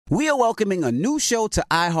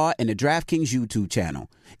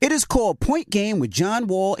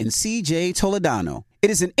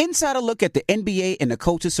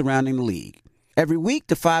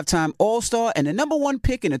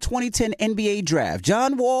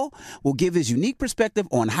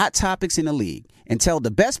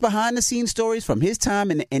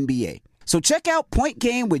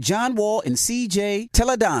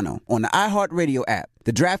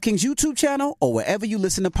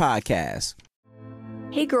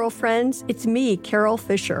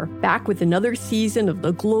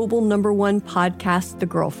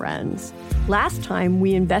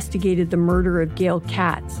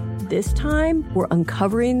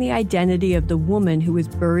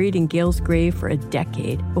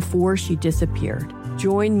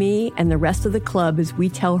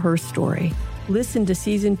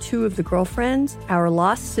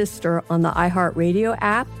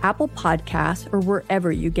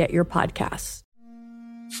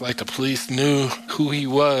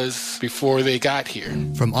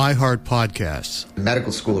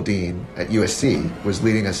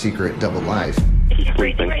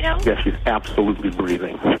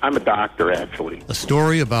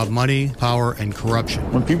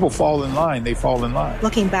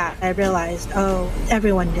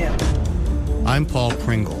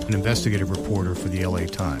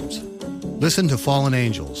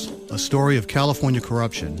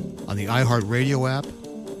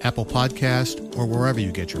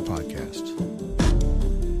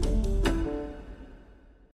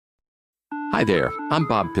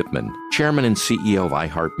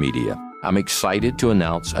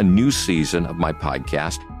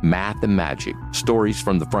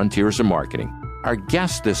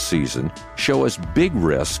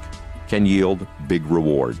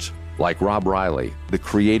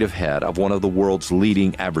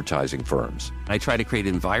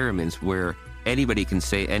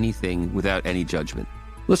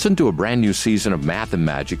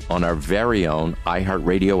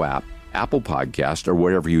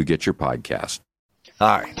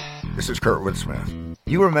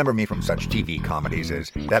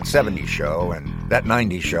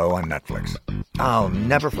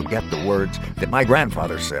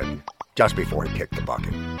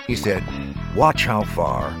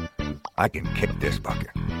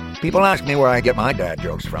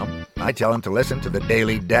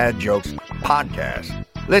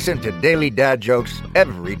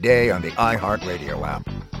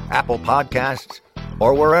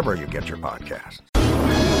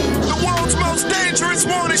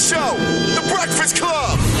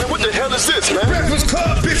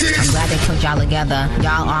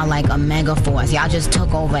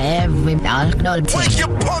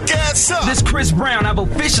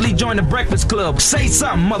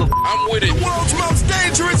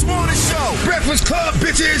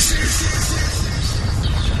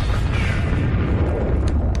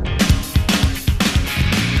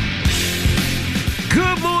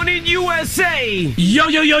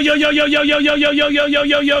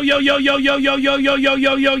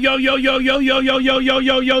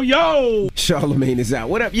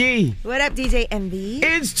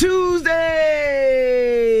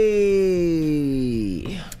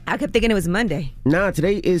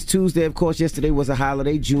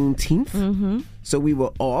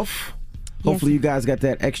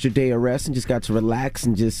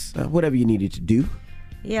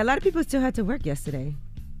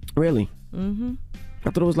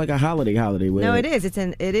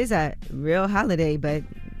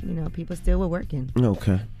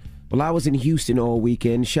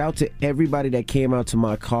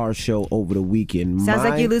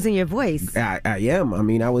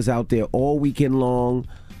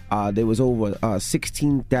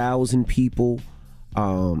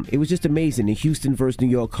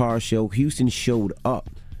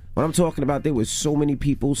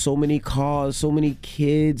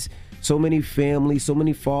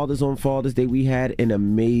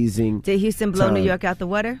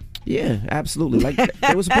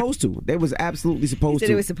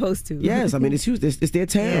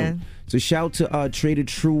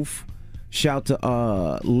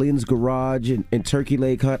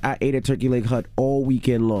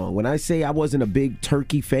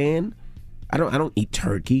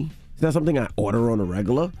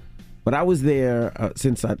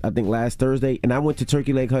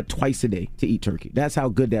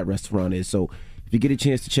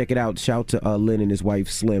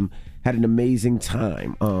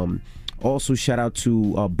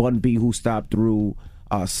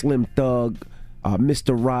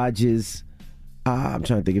I'm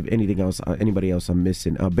trying to think of anybody else I'm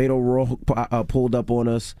missing. Beto O'Rourke pulled up on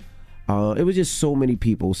us. It was just so many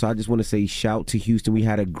people. So I just want to say shout to Houston. We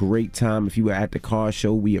had a great time. If you were at the car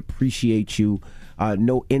show, we appreciate you.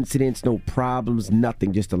 No incidents, no problems,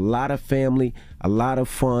 nothing. Just a lot of family, a lot of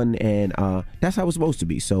fun, and that's how it's supposed to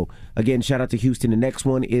be. So, again, shout out to Houston. The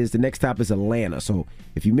next stop is Atlanta. So,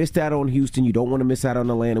 if you missed out on Houston, you don't want to miss out on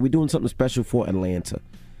Atlanta. We're doing something special for Atlanta.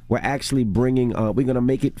 We're actually bringing, we're going to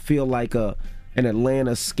make it feel like an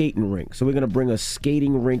Atlanta skating rink. So, we're going to bring a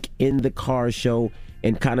skating rink in the car show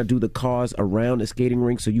and kind of do the cars around the skating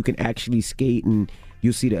rink so you can actually skate, and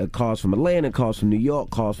you'll see the cars from Atlanta, cars from New York,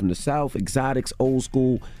 cars from the South, exotics, old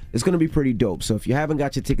school. It's going to be pretty dope. So if you haven't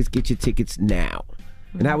got your tickets, get your tickets now.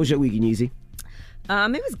 Mm-hmm. And how was your weekend, Yeezy?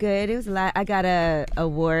 It was good. It was a lot. I got a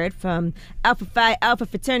award from Alpha Phi Alpha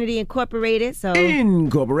Fraternity Incorporated.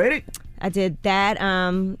 I did that.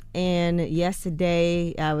 And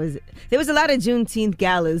yesterday there was a lot of Juneteenth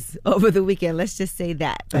galas over the weekend. Let's just say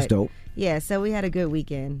that. That's dope. Yeah, so we had a good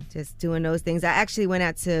weekend just doing those things. I actually went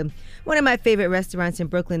out to one of my favorite restaurants in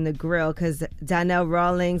Brooklyn, The Grill, because Donnell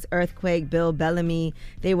Rawlings, Earthquake, Bill Bellamy,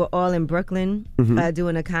 they were all in Brooklyn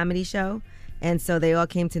doing a comedy show. And so they all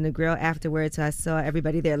came to The Grill afterwards, so I saw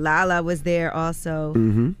everybody there. Lala was there also.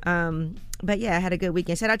 But yeah, I had a good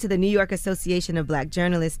weekend. Shout out to the New York Association of Black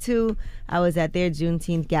Journalists, too. I was at their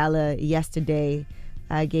Juneteenth gala yesterday.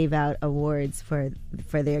 I gave out awards for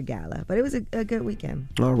their gala. But it was a good weekend.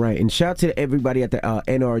 All right. And shout out to everybody at the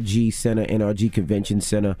NRG Center, NRG Convention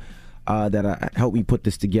Center, that helped me put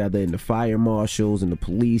this together, and the fire marshals and the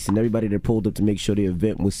police and everybody that pulled up to make sure the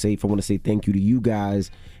event was safe. I want to say thank you to you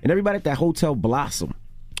guys and everybody at that Hotel Blossom.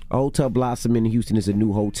 Hotel Blossom in Houston is a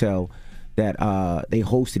new hotel that they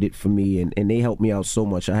hosted it for me, and they helped me out so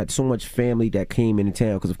much. I had so much family that came into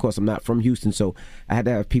town because, of course, I'm not from Houston, so I had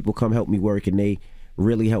to have people come help me work, and they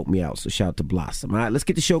really helped me out. So shout out to Blossom. All right, let's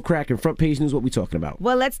get the show cracking. Front page news, what we talking about?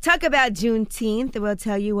 Well, let's talk about Juneteenth. We'll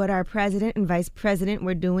tell you what our president and vice president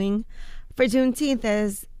were doing for Juneteenth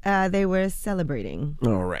as they were celebrating.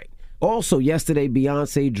 All right. Also, yesterday,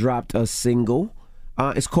 Beyonce dropped a single.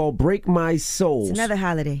 It's called Break My Soul. It's another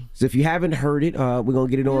holiday. So if you haven't heard it, we're going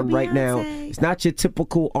to get it on right now. It's not your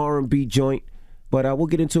typical R&B joint, but we'll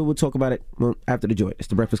get into it. We'll talk about it after the joint. It's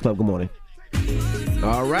The Breakfast Club. Good morning.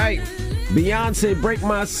 All right. Beyonce, Break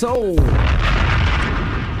My Soul.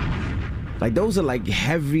 Like, those are like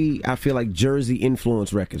heavy, I feel like Jersey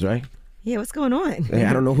influence records, right? Yeah, what's going on? Yeah,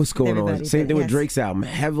 I don't know what's going on. Same thing with Drake's album.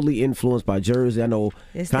 Heavily influenced by Jersey. I know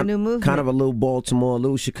it's the new movement. Kind of a little Baltimore, a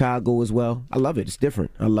little Chicago as well. I love it. It's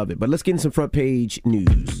different. I love it. But let's get into some front page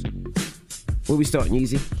news. Where we starting,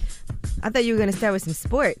 Yeezy? I thought you were going to start with some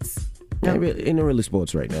sports. No. Ain't no really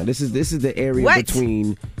sports right now. This is the area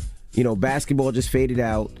between, basketball just faded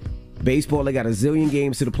out. Baseball, they got a zillion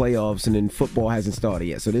games to the playoffs, and then football hasn't started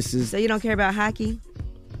yet. So this is... So you don't care about hockey?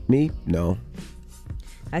 Me? No.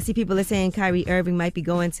 I see people are saying Kyrie Irving might be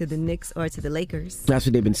going to the Knicks or to the Lakers. That's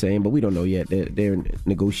what they've been saying, but we don't know yet. They're in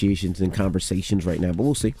negotiations and conversations right now, but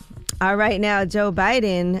we'll see. All right, now Joe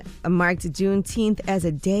Biden marked Juneteenth as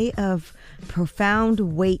a day of profound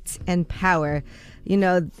weight and power.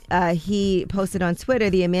 He posted on Twitter,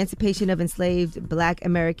 the emancipation of enslaved Black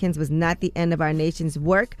Americans was not the end of our nation's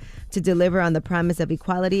work to deliver on the promise of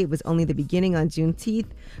equality. It was only the beginning. On Juneteenth,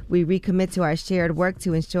 we recommit to our shared work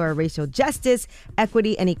to ensure racial justice,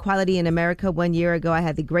 equity, and equality in America. 1 year ago, I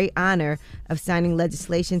had the great honor of signing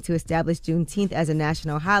legislation to establish Juneteenth as a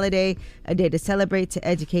national holiday, a day to celebrate, to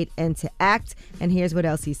educate, and to act. And here's what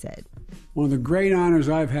else he said. One of the great honors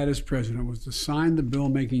I've had as president was to sign the bill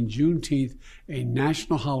making Juneteenth a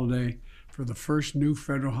national holiday for the first new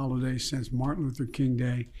federal holiday since Martin Luther King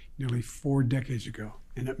Day nearly 4 decades ago.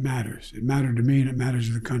 And it matters. It mattered to me and it matters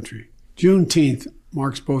to the country. Juneteenth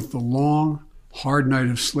marks both the long, hard night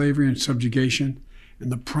of slavery and subjugation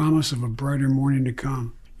and the promise of a brighter morning to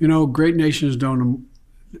come. Great nations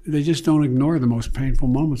just don't ignore the most painful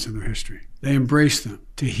moments in their history. They embrace them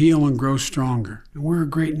to heal and grow stronger. And we're a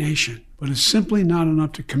great nation. But it's simply not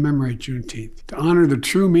enough to commemorate Juneteenth. To honor the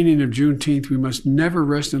true meaning of Juneteenth, we must never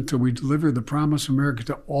rest until we deliver the promise of America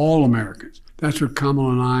to all Americans. That's what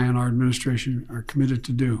Kamala and I and our administration are committed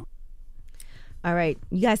to do. All right.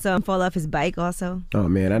 You guys saw him fall off his bike also? Oh,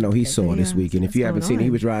 man, I know he saw this weekend. If you haven't seen it,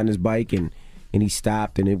 he was riding his bike and he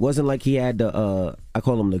stopped. And it wasn't like he had the, I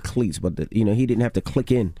call them the cleats, but he didn't have to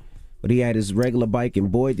click in. But he had his regular bike,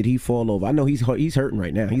 and boy, did he fall over. I know he's hurting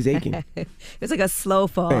right now. He's aching. It's like a slow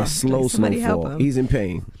fall. Yeah, slow fall. He's in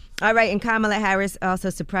pain. All right, and Kamala Harris also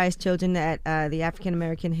surprised children at the African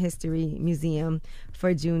American History Museum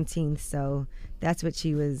for Juneteenth. So that's what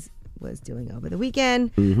she was was doing over the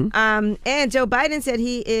weekend. Mm-hmm. And Joe Biden said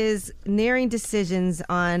he is nearing decisions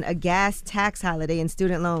on a gas tax holiday and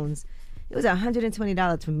student loans. It was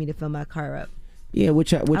 $120 for me to fill my car up. Yeah,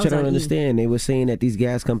 which I don't understand. They were saying that these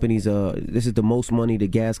gas companies, this is the most money the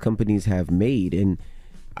gas companies have made. And,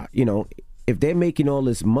 if they're making all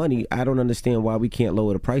this money, I don't understand why we can't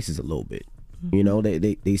lower the prices a little bit.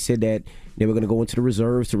 They said that they were going to go into the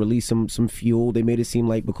reserves to release some fuel. They made it seem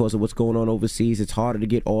like because of what's going on overseas, it's harder to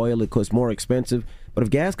get oil. It costs more expensive. But if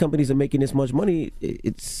gas companies are making this much money,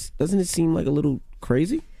 doesn't it seem like a little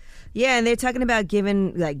crazy? Yeah, and they're talking about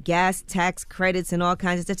giving like gas tax credits and all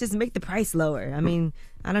kinds of stuff. Just make the price lower. I mean,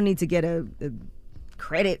 I don't need to get a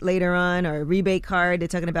credit later on or a rebate card. They're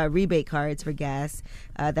talking about rebate cards for gas.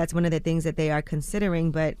 That's one of the things that they are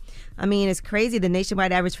considering. But, I mean, it's crazy. The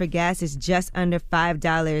nationwide average for gas is just under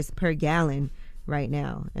 $5 per gallon right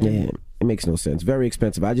now. Yeah, it makes no sense. Very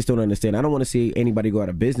expensive. I just don't understand. I don't want to see anybody go out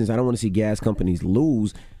of business. I don't want to see gas companies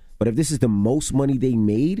lose. But if this is the most money they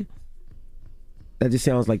made, that just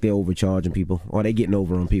sounds like they're overcharging people or they're getting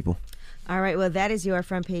over on people. All right, well, that is your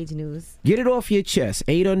front page news. Get it off your chest.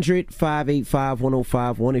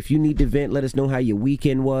 800-585-1051. If you need to vent, let us know how your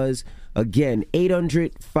weekend was. Again,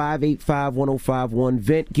 800-585-1051.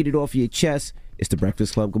 Vent, get it off your chest. It's The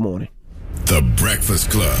Breakfast Club. Good morning. The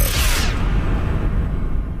Breakfast Club.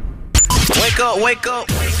 Wake up, wake up.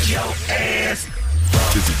 Wake your ass.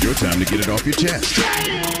 This is your time to get it off your chest.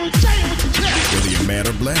 Whether you're mad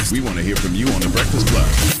or blessed, we want to hear from you on The Breakfast Club.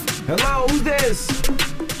 Hello, who's this?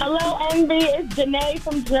 Hello, Envy. It's Janae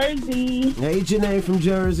from Jersey. Hey, Janae from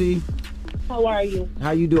Jersey. How are you?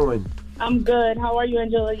 How you doing? I'm good. How are you,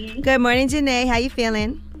 Angela Yee? Good morning, Janae. How you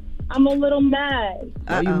feeling? I'm a little mad.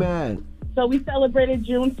 Why you mad? So we celebrated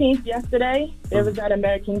Juneteenth yesterday. It was at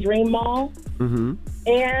American Dream Mall. Mm-hmm.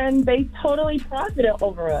 And they totally profited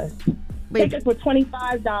over us. Tickets were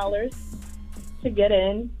 $25 to get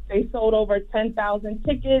in. They sold over 10,000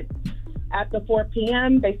 tickets. After 4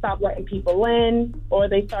 p.m., they stopped letting people in, or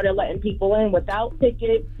they started letting people in without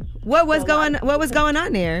tickets. What was going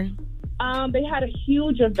on there? They had a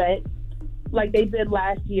huge event like they did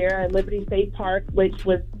last year at Liberty State Park, which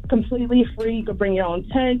was completely free. You could bring your own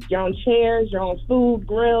tent, your own chairs, your own food,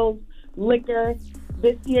 grills, liquor.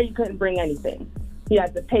 This year, you couldn't bring anything. You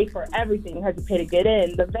had to pay for everything. You had to pay to get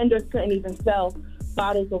in. The vendors couldn't even sell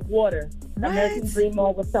bottles of water. What? American Dream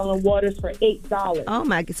Mall was selling waters for $8. Oh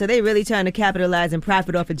my! So they really trying to capitalize and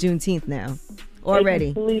profit off of Juneteenth now, already.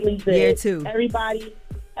 They completely did. Year two.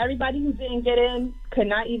 Everybody who didn't get in could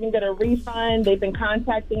not even get a refund. They've been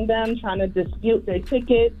contacting them, trying to dispute their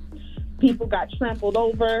tickets. People got trampled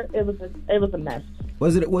over. It was a mess.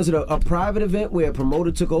 Was it a private event where a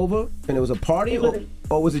promoter took over and it was a party,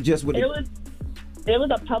 or was it just with it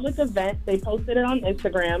was a public event. They posted it on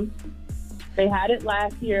Instagram. They had it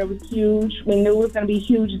last year. It was huge. We knew it was going to be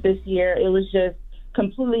huge this year. It was just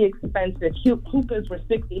completely expensive. Hookahs were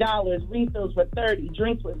 $60. Refills were $30.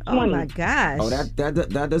 Drinks was $20. Oh, my gosh. Oh,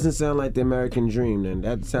 that doesn't sound like the American dream, then.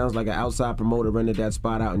 That sounds like an outside promoter rented that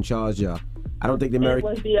spot out and charged y'all. I don't think It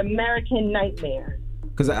was the American nightmare.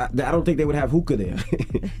 Because I don't think they would have hookah there.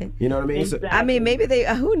 You know what I mean? Exactly. I mean, maybe they,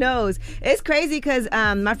 who knows? It's crazy because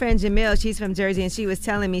my friend Jamil, she's from Jersey, and she was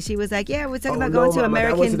telling me, she was like, yeah, we're talking about going to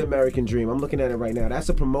American. That wasn't American Dream. I'm looking at it right now. That's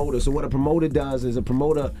a promoter. So what a promoter does is a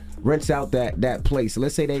promoter rents out that place. So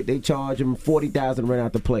let's say they charge them $40,000 to rent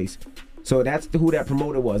out the place. So that's who that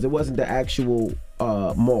promoter was. It wasn't the actual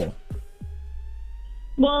mall.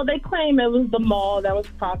 Well, they claim it was the mall that was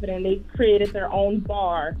profiting. They created their own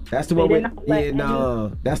bar. That's the one with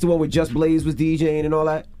that's the one with Just Blaze was DJing and all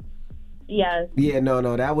that? Yes. Yeah,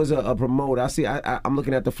 no, that was a promoter. I see. I'm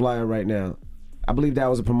looking at the flyer right now. I believe that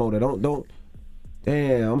was a promoter. Don't.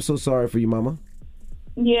 Damn, I'm so sorry for you, Mama.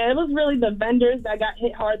 Yeah, it was really the vendors that got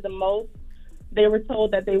hit hard the most. They were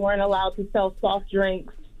told that they weren't allowed to sell soft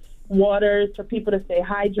drinks, waters for people to stay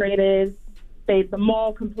hydrated. The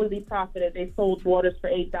mall completely profited. They sold waters for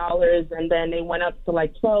 $8, and then they went up to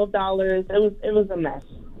like $12. It was a mess.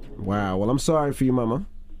 Wow. Well, I'm sorry for you, Mama.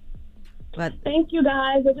 But thank you,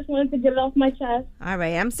 guys. I just wanted to get it off my chest. All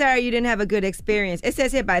right. I'm sorry you didn't have a good experience. It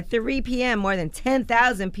says here by 3 p.m., more than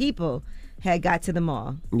 10,000 people had got to the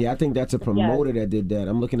mall. Yeah, I think that's a promoter that did that.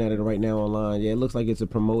 I'm looking at it right now online. Yeah, it looks like it's a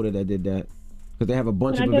promoter that did that because they have a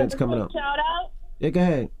bunch of events coming up. Shout out? Yeah, go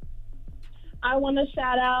ahead. I want to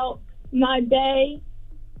shout out my bae,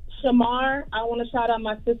 Shamar. I want to shout out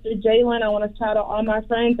my sister, Jalen. I want to shout out all my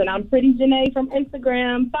friends. And I'm Pretty Janae from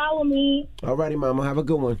Instagram. Follow me. All righty, Mama. Have a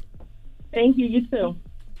good one. Thank you. You too.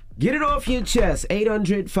 Get it off your chest.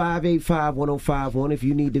 800-585-1051. If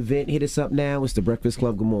you need to vent, hit us up now. It's The Breakfast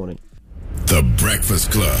Club. Good morning. The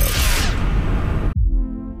Breakfast Club.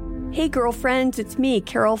 Hey girlfriends, it's me,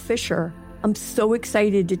 Carol Fisher. I'm so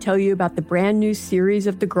excited to tell you about the brand new series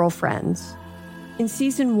of The Girlfriends. In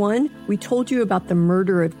season 1, we told you about the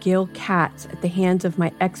murder of Gail Katz at the hands of my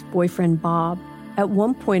ex-boyfriend Bob. At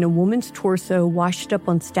one point, a woman's torso washed up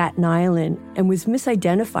on Staten Island and was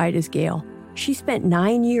misidentified as Gail. She spent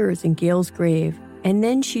 9 years in Gail's grave, and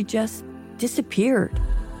then she just disappeared.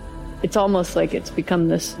 It's almost like it's become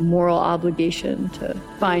this moral obligation to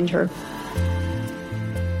find her.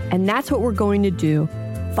 And that's what we're going to do.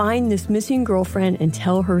 Find this missing girlfriend and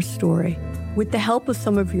tell her story. With the help of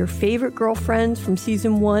some of your favorite girlfriends from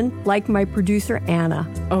season 1, like my producer, Anna.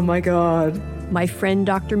 Oh my God. My friend,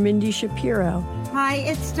 Dr. Mindy Shapiro. Hi,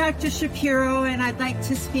 it's Dr. Shapiro, and I'd like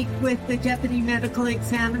to speak with the Deputy Medical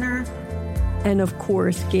Examiner. And of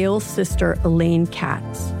course, Gail's sister, Elaine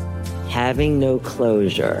Katz. Having no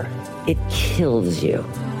closure, it kills you.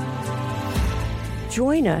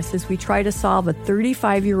 Join us as we try to solve a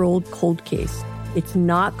 35-year-old cold case. It's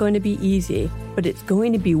not going to be easy, but it's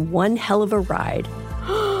going to be one hell of a ride.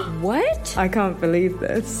 What? I can't believe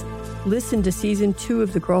this. Listen to season 2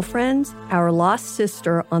 of The Girlfriends, Our Lost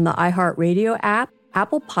Sister on the iHeartRadio app,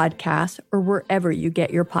 Apple Podcasts, or wherever you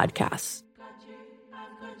get your podcasts.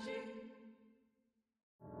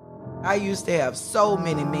 I used to have so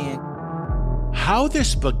many men. How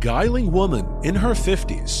this beguiling woman in her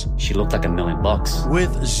 50s, she looked like $1 million,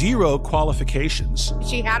 with 0 qualifications,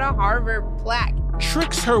 she had a Harvard plaque,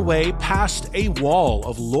 tricks her way past a wall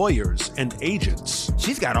of lawyers and agents.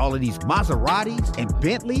 She's got all of these Maseratis and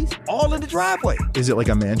Bentleys all in the driveway. Is it like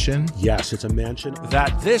a mansion? Yes, it's a mansion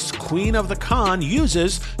that this queen of the con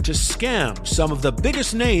uses to scam some of the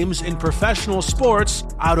biggest names in professional sports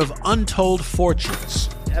out of untold fortunes.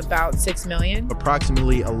 About $6 million.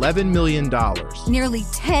 Approximately $11 million. Nearly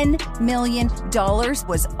 $10 million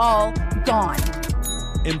was all gone.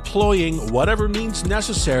 Employing whatever means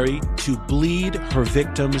necessary to bleed her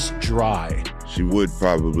victims dry. She would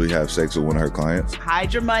probably have sex with one of her clients.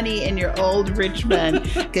 Hide your money in your old rich man,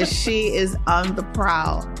 because she is on the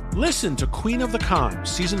prowl. Listen to Queen of the Con,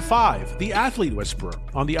 Season 5, The Athlete Whisperer,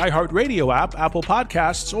 on the iHeartRadio app, Apple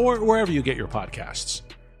Podcasts, or wherever you get your podcasts.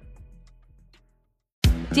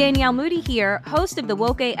 Danielle Moody here, host of the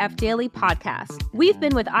Woke AF Daily podcast. We've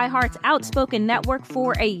been with iHeart's Outspoken Network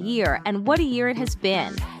for a year, and what a year it has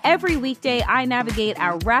been. Every weekday, I navigate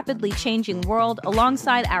our rapidly changing world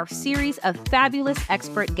alongside our series of fabulous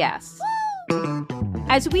expert guests.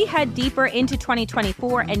 As we head deeper into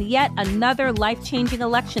 2024 and yet another life-changing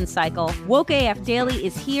election cycle, Woke AF Daily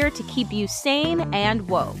is here to keep you sane and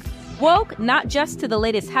woke. Woke not just to the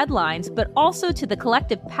latest headlines, but also to the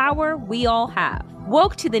collective power we all have.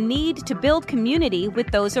 Woke to the need to build community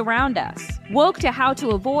with those around us. Woke to how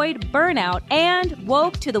to avoid burnout, and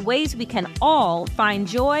woke to the ways we can all find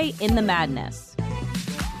joy in the madness.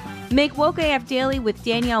 Make Woke AF Daily with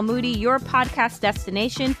Danielle Moody your podcast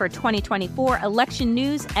destination for 2024 election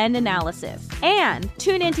news and analysis. And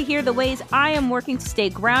tune in to hear the ways I am working to stay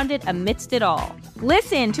grounded amidst it all.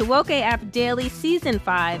 Listen to Woke AF Daily Season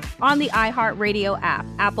 5 on the iHeartRadio app,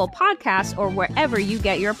 Apple Podcasts, or wherever you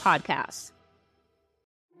get your podcasts.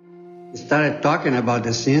 Started talking about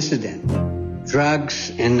this incident.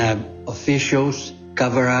 Drugs and officials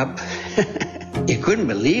cover up. You couldn't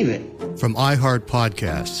believe it. From iHeart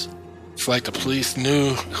Podcasts. It's like the police knew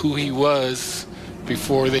who he was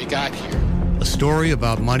before they got here. A story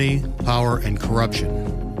about money, power, and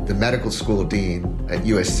corruption. The medical school dean at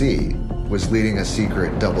USC was leading a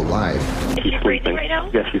secret double life. She's breathing right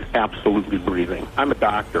now? Yes, she's absolutely breathing. I'm a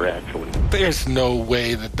doctor, actually. There's no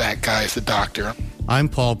way that guy's a doctor. I'm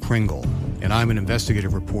Paul Pringle, and I'm an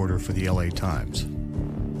investigative reporter for the LA Times.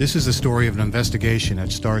 This is the story of an investigation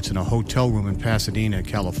that starts in a hotel room in Pasadena,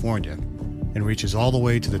 California, and reaches all the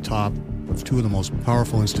way to the top of two of the most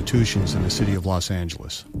powerful institutions in the city of Los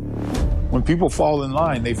Angeles. When people fall in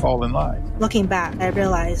line, they fall in line. Looking back, I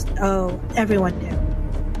realized, everyone knew.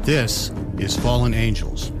 This is Fallen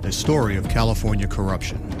Angels, a story of California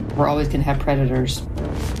corruption. We're always going to have predators.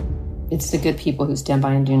 It's the good people who stand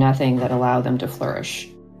by and do nothing that allow them to flourish.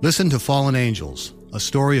 Listen to Fallen Angels, a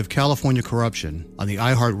story of California corruption on the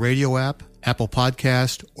iHeartRadio app, Apple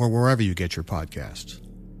Podcast, or wherever you get your podcasts.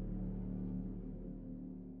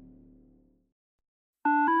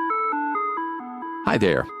 Hi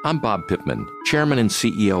there, I'm Bob Pittman, Chairman and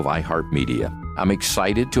CEO of iHeartMedia. I'm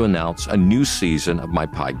excited to announce a new season of my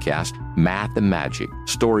podcast, Math and Magic,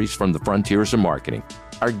 Stories from the Frontiers of Marketing.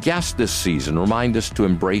 Our guests this season remind us to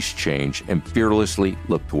embrace change and fearlessly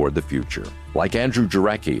look toward the future. Like Andrew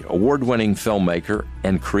Jarecki, award-winning filmmaker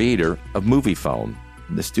and creator of Movie Phone.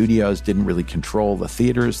 The studios didn't really control the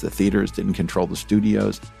theaters didn't control the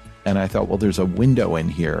studios. And I thought, well, there's a window in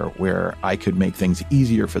here where I could make things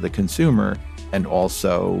easier for the consumer and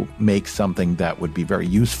also make something that would be very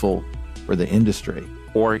useful for the industry.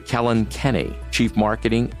 Or Kellen Kenny, Chief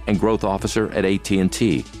Marketing and Growth Officer at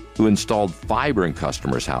AT&T, who installed fiber in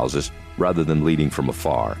customers' houses rather than leading from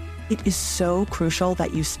afar. It is so crucial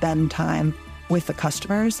that you spend time with the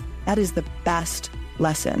customers. That is the best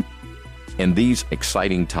lesson. In these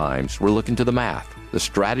exciting times, we're looking to the math, the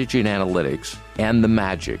strategy and analytics, and the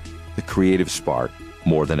magic, the creative spark,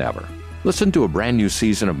 more than ever. Listen to a brand new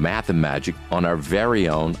season of Math and Magic on our very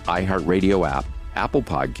own iHeartRadio app, Apple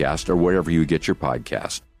Podcast, or wherever you get your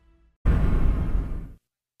podcast.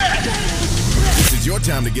 This is your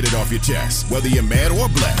time to get it off your chest, whether you're mad or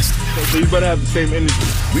blessed. So you better have the same energy.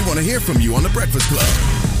 We want to hear from you on The Breakfast Club.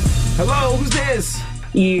 Hello, who's this?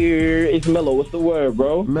 Here, it's Mello. What's the word,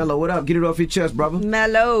 bro? Mello, what up? Get it off your chest, brother.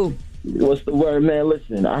 Mello. What's the word, man?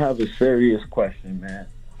 Listen, I have a serious question, man.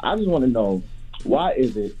 I just want to know, why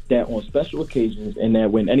is it that on special occasions and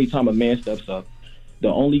that when anytime a man steps up, the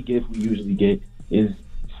only gift we usually get is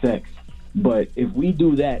sex? But if we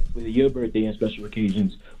do that with your birthday and special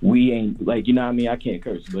occasions, we ain't, like, you know what I mean? I can't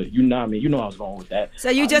curse, but you know what I mean? You know I was going with that. So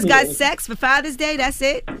you just got sex for Father's Day? That's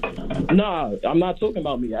it? Nah, I'm not talking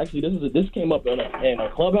about me. Actually, this came up in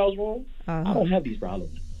a clubhouse room. I don't have these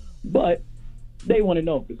problems. But they want to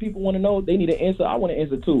know. If people want to know, they need an answer. I want to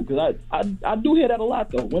answer too, because I do hear that a lot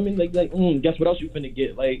though. Women like guess what else you finna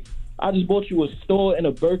get? Like, I just bought you a store and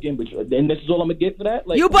a Birkin, and this is all I'm gonna get for that?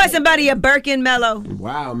 Like, you bought somebody a Birkin, Mello.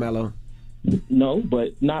 Wow, Mello. No,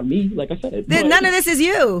 but not me. Like I said, then none of this is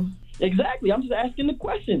you. Exactly. I'm just asking the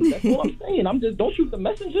question. That's all I'm saying. Don't shoot the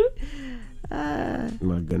messenger.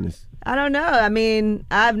 My goodness. I don't know. I mean,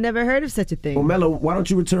 I've never heard of such a thing. Well, Mello, why don't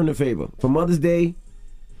you return the favor? For Mother's Day,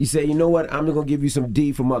 you say, you know what, I'm going to give you some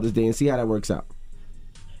D for Mother's Day and see how that works out.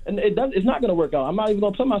 And it's not going to work out. I'm not even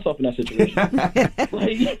going to put myself in that situation.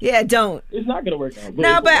 Yeah, don't. It's not going to work out.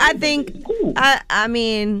 But I think, cool. I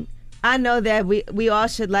mean, I know that we all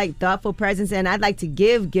should like thoughtful presents, and I'd like to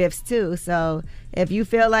give gifts too. So if you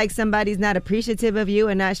feel like somebody's not appreciative of you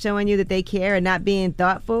and not showing you that they care and not being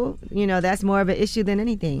thoughtful, that's more of an issue than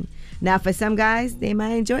anything. Now, for some guys, they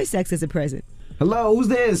might enjoy sex as a present. Hello, who's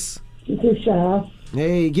this? This is Shah.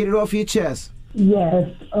 Hey, get it off your chest. Yes,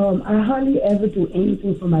 I hardly ever do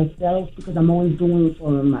anything for myself because I'm always doing it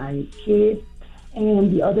for my kids.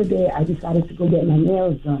 And the other day, I decided to go get my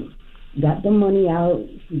nails done. Got the money out.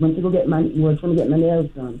 Was going to get my nails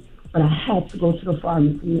done, but I had to go to the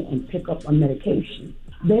pharmacy and pick up a medication.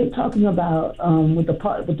 They're talking about with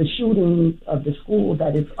the shooting of the school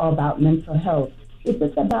that it's all about mental health. If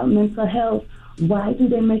it's about mental health, why do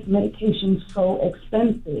they make medication so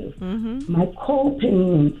expensive? Mm-hmm. My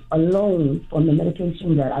co-payment alone for the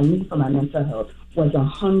medication that I need for my mental health was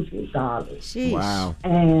 $100. Sheesh. Wow.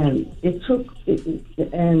 And it took,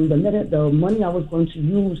 and the money I was going to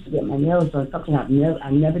use to get my nails done, something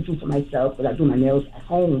I never do for myself, but I do my nails at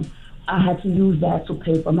home. I had to use that to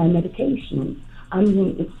pay for my medication. I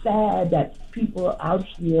mean, it's sad that people out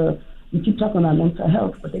here, we keep talking about mental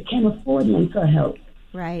health, but they can't afford mental health.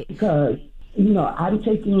 Right. Because, I'm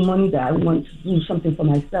taking money that I want to do something for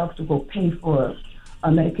myself to go pay for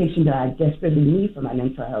a medication that I desperately need for my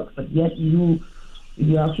mental health. But yet you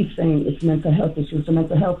all keep saying it's mental health issue. It's a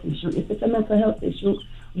mental health issue. If it's a mental health issue,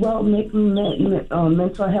 well, make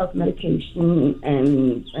mental health medication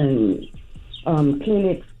and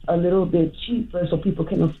clinics a little bit cheaper so people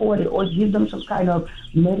can afford it, or give them some kind of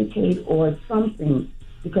Medicaid or something,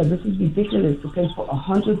 because this is ridiculous to pay for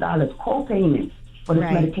 $100 co-payment for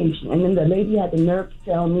this medication. And then the lady had the nerve to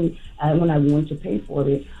tell me when I went to pay for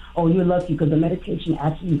it, oh, you're lucky because the medication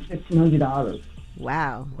actually is $1,500.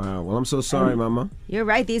 Wow. Well, I'm so sorry, Mama. You're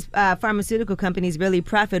right. These pharmaceutical companies really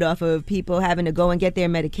profit off of people having to go and get their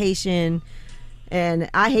medication. And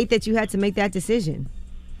I hate that you had to make that decision.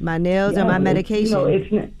 My nails or my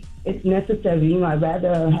medication. It's necessary. I'd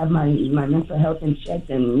rather have my mental health in check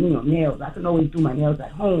than, nails. I can always do my nails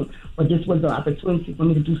at home, but this was the opportunity for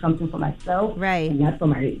me to do something for myself. Right. And not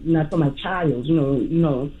for my child,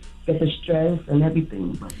 get the stress and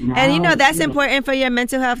everything. But now, and that's important for your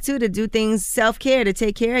mental health too, to do things self-care, to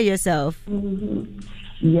take care of yourself. Mm-hmm.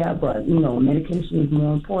 Yeah, but medication is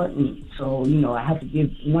more important. So I have to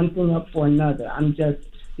give one thing up for another. I'm just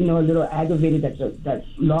a little aggravated that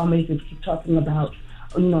lawmakers keep talking about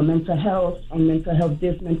mental health and mental health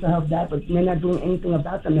this, mental health that, but they're not doing anything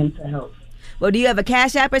about the mental health. Well, do you have a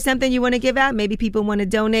Cash App or something you want to give out? Maybe people want to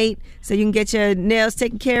donate so you can get your nails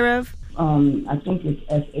taken care of. I think it's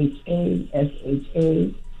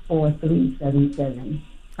SHA 4377.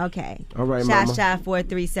 Okay. All right, Mama. SHA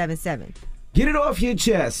 4377. Get it off your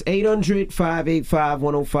chest.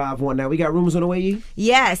 800-585-1051. Now, we got rumors on the way, E?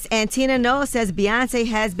 Yes, and Tina Knoll says Beyonce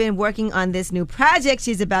has been working on this new project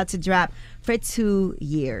she's about to drop for 2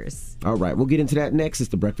 years. All right, we'll get into that next. It's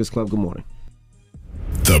The Breakfast Club. Good morning.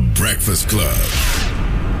 The Breakfast Club.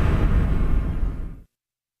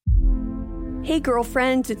 Hey,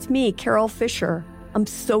 girlfriends, it's me, Carol Fisher. I'm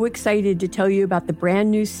so excited to tell you about the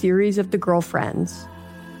brand new series of The Girlfriends.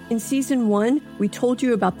 In season 1, we told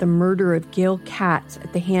you about the murder of Gail Katz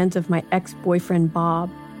at the hands of my ex-boyfriend, Bob.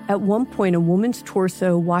 At one point, a woman's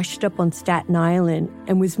torso washed up on Staten Island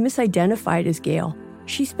and was misidentified as Gail.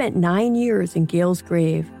 She spent 9 years in Gail's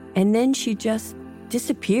grave, and then she just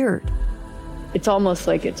disappeared. It's almost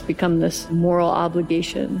like it's become this moral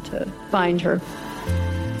obligation to find her.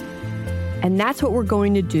 And that's what we're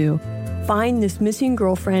going to do. Find this missing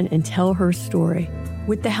girlfriend and tell her story.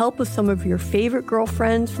 With the help of some of your favorite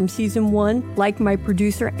girlfriends from season 1, like my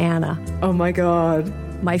producer, Anna. Oh my God.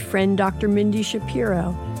 My friend, Dr. Mindy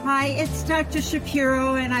Shapiro. Hi, it's Dr.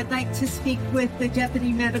 Shapiro, and I'd like to speak with the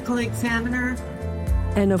deputy medical examiner.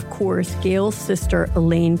 And of course, Gail's sister,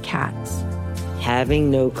 Elaine Katz. Having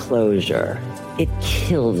no closure, it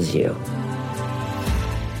kills you.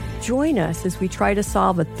 Join us as we try to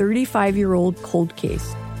solve a 35-year-old cold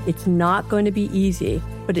case. It's not going to be easy,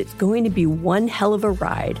 but it's going to be one hell of a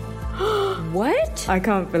ride. What? I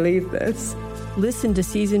can't believe this. Listen to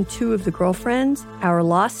season 2 of The Girlfriends, Our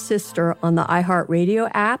Lost Sister on the iHeartRadio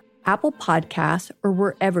app, Apple Podcasts, or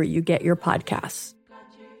wherever you get your podcasts.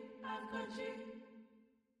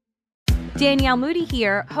 Danielle Moody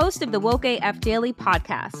here, host of the Woke AF Daily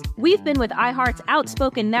podcast. We've been with iHeart's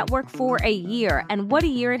Outspoken Network for a year, and what a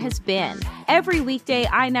year it has been. Every weekday,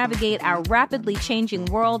 I navigate our rapidly changing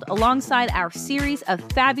world alongside our series of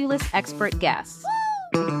fabulous expert guests.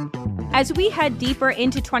 As we head deeper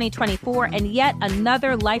into 2024 and yet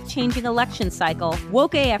another life-changing election cycle,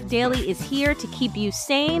 Woke AF Daily is here to keep you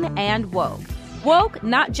sane and woke. Woke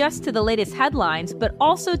not just to the latest headlines, but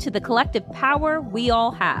also to the collective power we all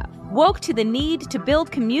have. Woke to the need to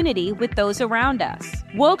build community with those around us.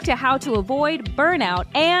 Woke to how to avoid burnout,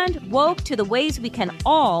 and woke to the ways we can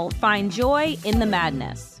all find joy in the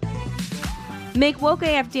madness. Make Woke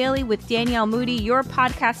AF Daily with Danielle Moody your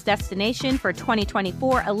podcast destination for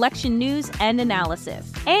 2024 election news and analysis.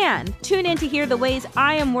 And tune in to hear the ways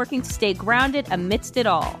I am working to stay grounded amidst it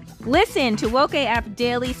all. Listen to Woke AF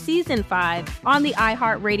Daily Season 5 on the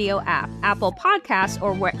iHeartRadio app, Apple Podcasts,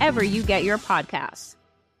 or wherever you get your podcasts.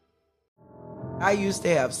 I used to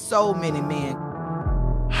have so many men.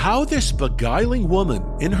 How this beguiling woman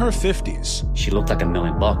in her 50s, she looked like $1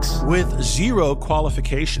 million, with 0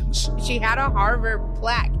 qualifications, she had a Harvard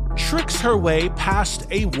plaque, tricks her way past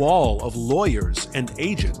a wall of lawyers and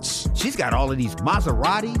agents. She's got all of these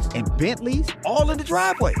Maseratis and Bentleys all in the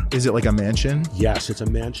driveway. Is it like a mansion? Yes, it's a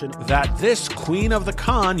mansion that this queen of the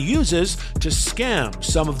con uses to scam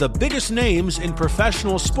some of the biggest names in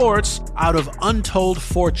professional sports out of untold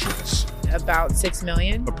fortunes. About $6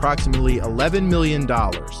 million. Approximately $11 million.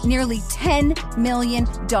 Nearly $10 million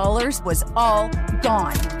was all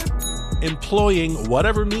gone. Employing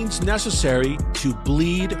whatever means necessary to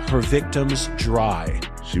bleed her victims dry.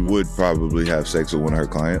 She would probably have sex with one of her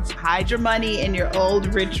clients. Hide your money in your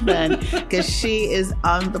old rich man, because she is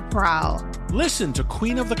on the prowl. Listen to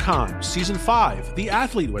Queen of the Con, Season 5, The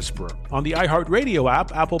Athlete Whisperer, on the iHeartRadio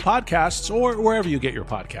app, Apple Podcasts, or wherever you get your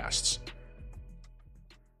podcasts.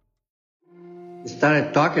 We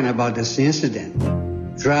started talking about this incident.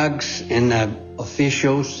 Drugs and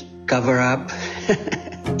officials cover up.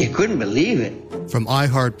 You couldn't believe it. From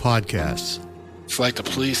iHeart Podcasts. It's like the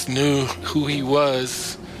police knew who he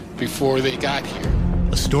was before they got here.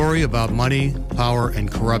 A story about money, power,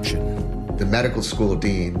 and corruption. The medical school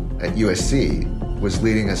dean at USC was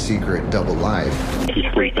leading a secret double life.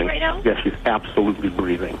 She's breathing right now? Yes, she's absolutely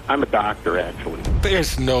breathing. I'm a doctor, actually.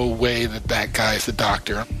 There's no way that guy's a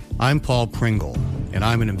doctor. I'm Paul Pringle, and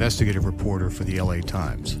I'm an investigative reporter for the LA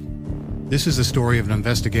Times. This is the story of an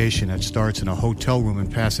investigation that starts in a hotel room in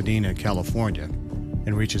Pasadena, California,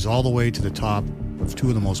 and reaches all the way to the top of 2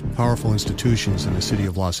 of the most powerful institutions in the city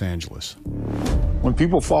of Los Angeles. When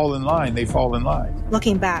people fall in line, they fall in line.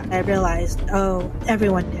 Looking back, I realized,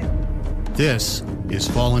 everyone knew. This is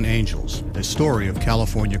Fallen Angels, a story of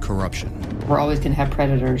California corruption. We're always going to have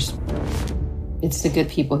predators. It's the good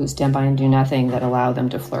people who stand by and do nothing that allow them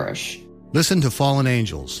to flourish. Listen to Fallen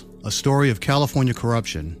Angels, a story of California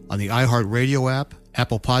corruption on the iHeartRadio app,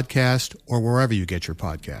 Apple Podcast, or wherever you get your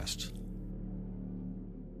podcasts.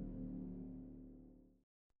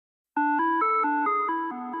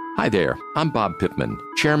 Hi there, I'm Bob Pittman,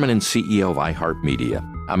 Chairman and CEO of iHeartMedia.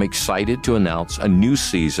 I'm excited to announce a new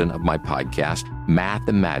season of my podcast, Math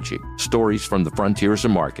and Magic, Stories from the Frontiers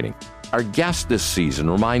of Marketing. Our guests this season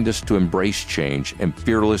remind us to embrace change and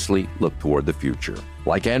fearlessly look toward the future.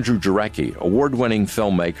 Like Andrew Jarecki, award-winning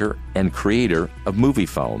filmmaker and creator of Movie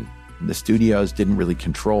Phone. The studios didn't really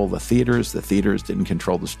control the theaters didn't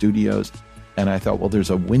control the studios. And I thought, well, there's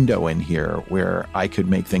a window in here where I could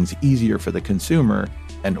make things easier for the consumer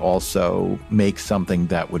and also make something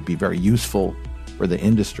that would be very useful for the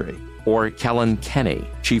industry. Or Kellen Kenny,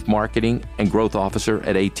 Chief Marketing and Growth Officer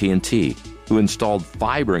at AT&T, who installed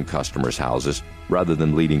fiber in customers' houses rather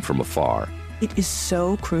than leading from afar. It is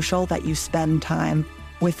so crucial that you spend time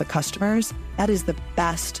with the customers. That is the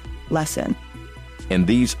best lesson. In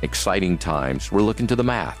these exciting times, we're looking to the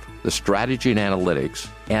math, the strategy and analytics,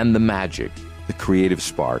 and the magic, the creative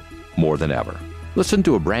spark, more than ever. Listen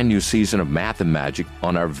to a brand new season of Math and Magic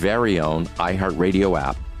on our very own iHeartRadio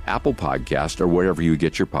app, Apple Podcast, or wherever you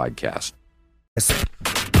get your podcast.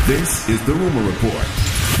 This is The Rumor Report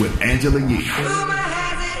with Angela Yee on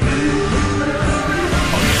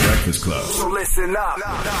The Breakfast Club. So listen up.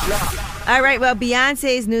 All right, well,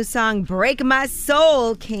 Beyonce's new song, Break My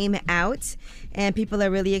Soul, came out. And people are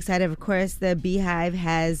really excited. Of course, the Beehive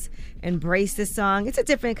has embraced this song. It's a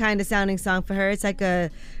different kind of sounding song for her. It's like they're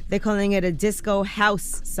calling it a disco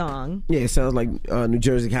house song. Yeah, it sounds like New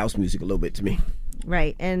Jersey house music a little bit to me.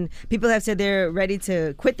 Right. And people have said they're ready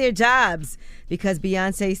to quit their jobs because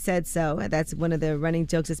Beyonce said so. That's one of the running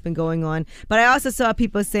jokes that's been going on. But I also saw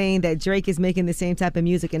people saying that Drake is making the same type of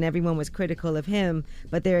music and everyone was critical of him,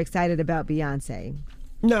 but they're excited about Beyonce.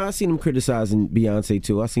 No, I've seen them criticizing Beyonce,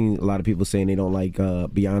 too. I've seen a lot of people saying they don't like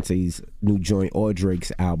Beyonce's new joint or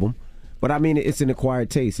Drake's album. But, I mean, it's an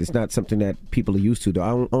acquired taste. It's not something that people are used to.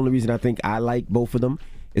 The only reason I think I like both of them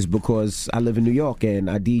is because I live in New York and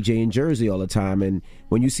I DJ in Jersey all the time. And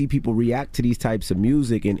when you see people react to these types of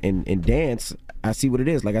music and dance, I see what it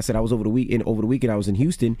is. Like I said, I was over the weekend I was in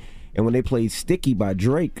Houston, and when they played Sticky by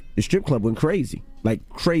Drake, the strip club went crazy, like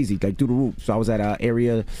through the roof. So I was at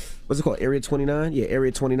Area 29? Yeah,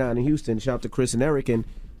 Area 29 in Houston. Shout out to Chris and Eric. And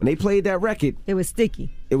when they played that record, it was sticky.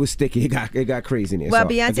 It got crazy in there. Well, so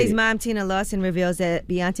Beyonce's mom, Tina Lawson, reveals that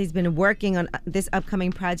Beyonce's been working on this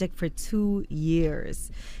upcoming project for 2 years.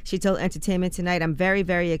 She told Entertainment Tonight, "I'm very,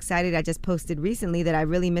 very excited. I just posted recently that I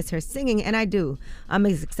really miss her singing, and I do. I'm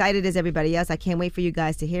as excited as everybody else. I can't wait for you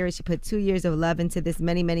guys to hear it." She put 2 years of love into this,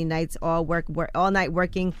 many, many nights, all night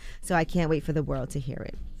working, so I can't wait for the world to hear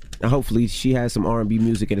it. Now, hopefully she has some R&B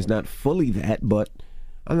music, and it's not fully that, but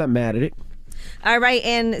I'm not mad at it. All right,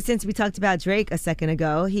 and since we talked about Drake a second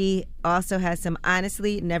ago, he also has some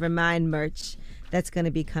Honestly Nevermind merch that's going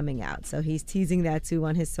to be coming out. So he's teasing that too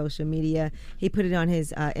on his social media. He put it on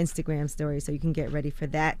his Instagram story, so you can get ready for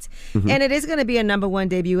that. Mm-hmm. And it is going to be a #1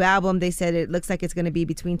 debut album. They said it looks like it's going to be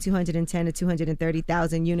between 210 to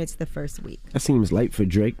 230,000 units the first week. That seems light for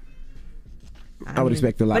Drake. I would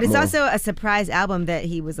expect a lot more. But it's also a surprise album that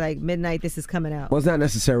he was like, midnight, this is coming out. Well, it's not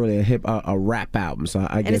necessarily a rap album, so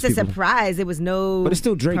I guess it's a surprise. It was no but it's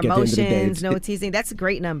still Drake promotions, at the end of the day. No teasing. That's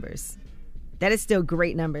great numbers. That is still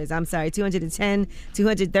great numbers. I'm sorry, 210,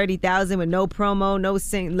 230,000 with no promo, no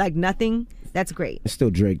sing, like nothing. That's great. It's still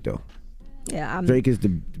Drake, though. Yeah, Drake is the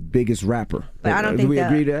biggest rapper. But I don't think we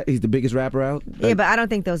agree that he's the biggest rapper out? Yeah, but I don't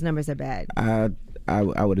think those numbers are bad.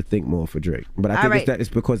 I would think more for Drake. But I think it's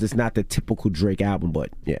because it's not the typical Drake album, but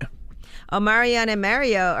yeah. Omarion and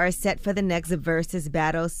Mario are set for the next Versus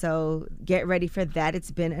battle, so get ready for that. It's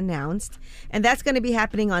been announced. And that's going to be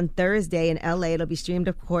happening on Thursday in LA. It'll be streamed,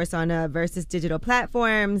 of course, on Versus digital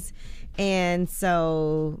platforms. And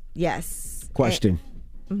so, yes. Question.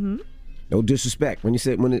 No disrespect. When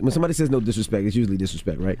somebody says no disrespect, it's usually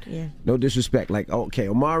disrespect, right? Yeah. No disrespect. Like, okay,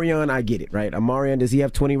 Omarion, I get it, right? Omarion, does he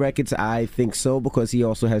have 20 records? I think so, because he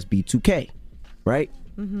also has B2K, right?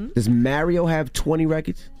 Mm-hmm. Does Mario have 20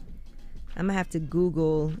 records? I'm going to have to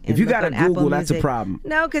Google. And if you got to Google, Apple that's Music. A problem.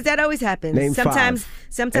 No, because that always happens. Name sometimes, five.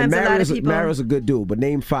 Sometimes a lot of people. Mario's a good dude, but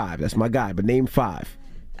name 5. That's my guy, but name 5.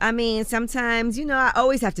 I mean, sometimes, I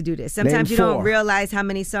always have to do this. Sometimes you don't realize how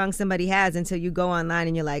many songs somebody has until you go online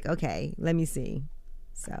and you're like, okay, let me see.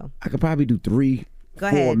 So I could probably do 3, Go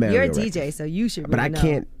 4 ahead. Mario You're a records. DJ, so you should really But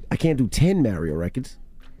I can't do 10 Mario records.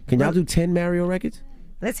 Can y'all do 10 Mario records?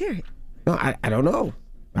 Let's hear it. No, I don't know.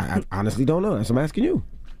 I honestly don't know. That's what I'm asking you.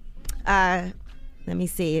 Let me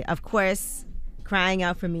see. Of course, Crying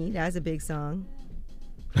Out For Me. That was a big song.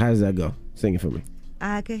 How does that go? Sing it for me.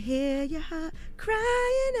 I could hear your heart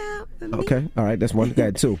crying out for me. Okay. All right. That's 1. Go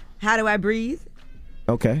ahead. 2. How Do I Breathe?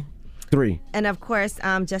 Okay. 3. And of course,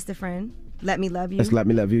 Just a Friend. Let Me Love You. That's Let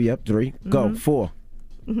Me Love You. Yep. 3. Go. 4.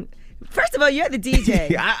 First of all, you're the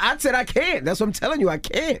DJ. I said I can't. That's what I'm telling you. I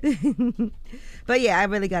can't. But yeah, I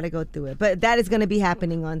really got to go through it. But that is going to be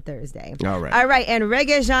happening on Thursday. All right. All right. And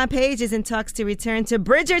Reggae Jean Page is in talks to return to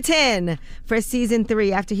Bridgerton for season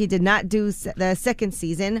 3 after he did not do the second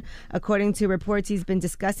season. According to reports, he's been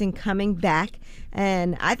discussing coming back.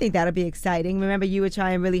 And I think that'll be exciting. Remember, you were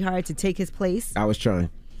trying really hard to take his place. I was trying.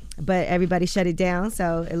 But everybody shut it down,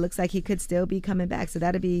 so it looks like he could still be coming back. So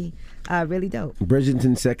that'll be really dope.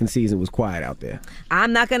 Bridgerton's second season was quiet out there.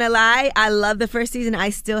 I'm not going to lie. I love the first season. I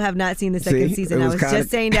still have not seen the second season. I was just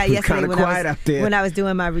saying that yesterday when I was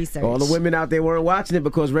doing my research. All the women out there weren't watching it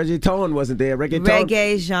because Reggaeton wasn't there.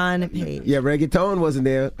 Reggae Jean Page. Yeah, Reggaeton wasn't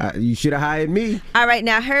there. You should have hired me. All right,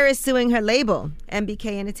 now her is suing her label,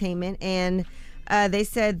 MBK Entertainment, and they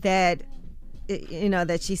said that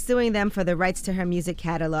that she's suing them for the rights to her music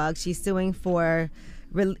catalog. She's suing for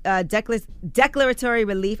declaratory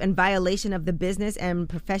relief and violation of the Business and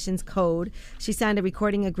Professions Code. She signed a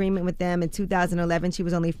recording agreement with them in 2011. She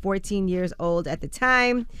was only 14 years old at the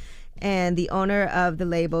time. And the owner of the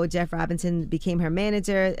label, Jeff Robinson, became her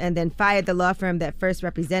manager and then fired the law firm that first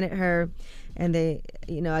represented her. And they,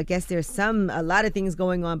 I guess there's a lot of things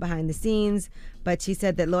going on behind the scenes. But she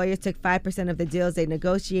said that lawyers took 5% of the deals they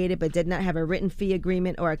negotiated, but did not have a written fee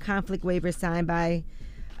agreement or a conflict waiver signed by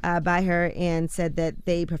her, and said that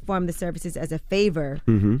they performed the services as a favor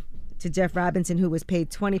to Jeff Robinson, who was paid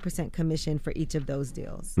 20% commission for each of those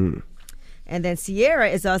deals. And then Sierra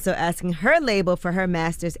is also asking her label for her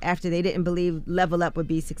masters after they didn't believe Level Up would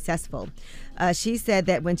be successful. She said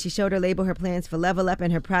that when she showed her label her plans for Level Up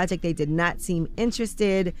and her project, they did not seem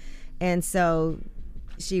interested. And so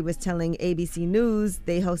she was telling ABC News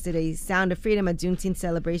they hosted a Sound of Freedom, a Juneteenth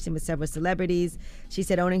celebration with several celebrities. She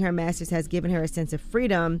said owning her masters has given her a sense of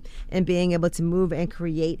freedom and being able to move and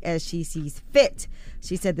create as she sees fit.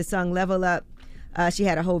 She said the song Level Up, she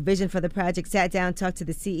had a whole vision for the project, sat down, talked to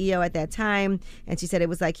the CEO at that time, and she said it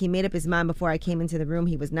was like he made up his mind before I came into the room.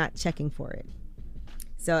 He was not checking for it.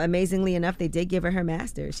 So amazingly enough, they did give her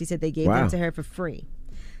masters. She said they gave them to her for free.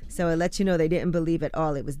 So it lets you know they didn't believe at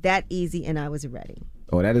all. It was that easy, and I was ready.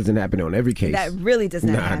 Oh, that doesn't happen on every case. That really does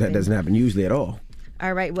not happen. That doesn't happen usually at all.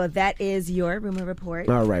 All right, well, that is your Rumor Report.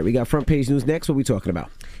 All right, we got front page news next. What are we talking about?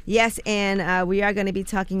 Yes, and we are going to be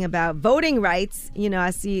talking about voting rights. I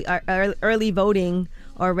see early voting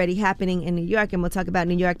already happening in New York, and we'll talk about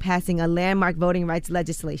New York passing a landmark voting rights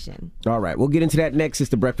legislation. All right, we'll get into that next. It's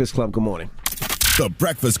The Breakfast Club. Good morning. The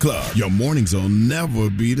Breakfast Club. Your mornings will never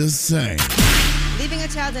be the same. Leaving a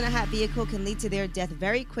child in a hot vehicle can lead to their death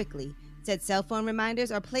very quickly. Set cell phone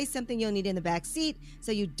reminders or place something you'll need in the back seat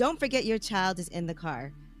so you don't forget your child is in the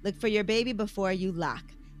car. Look for your baby before you lock.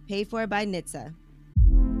 Paid for by NHTSA.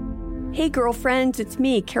 Hey girlfriends, it's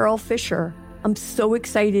me, Carol Fisher. I'm so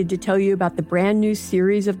excited to tell you about the brand new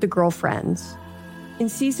series of The Girlfriends. In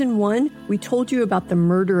season 1, we told you about the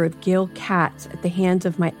murder of Gail Katz at the hands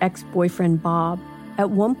of my ex-boyfriend Bob.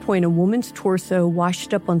 At one point, a woman's torso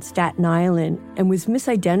washed up on Staten Island and was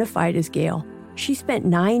misidentified as Gail. She spent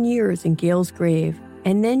 9 years in Gail's grave,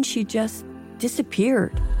 and then she just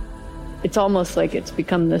disappeared. It's almost like it's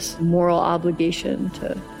become this moral obligation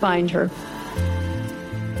to find her.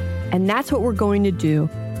 And that's what we're going to do.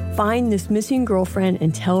 Find this missing girlfriend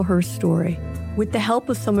and tell her story. With the help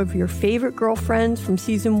of some of your favorite girlfriends from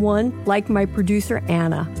season 1, like my producer,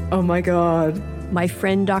 Anna. Oh my God. My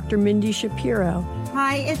friend, Dr. Mindy Shapiro.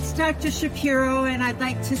 Hi, it's Dr. Shapiro, and I'd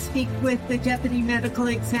like to speak with the Deputy Medical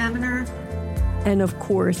Examiner. And of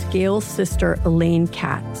course, Gail's sister, Elaine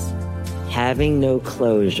Katz. Having no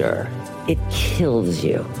closure, it kills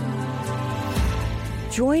you.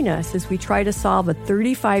 Join us as we try to solve a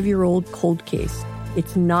 35-year-old cold case.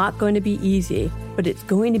 It's not going to be easy, but it's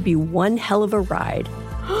going to be one hell of a ride.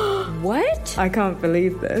 What? I can't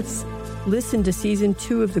believe this. Listen to season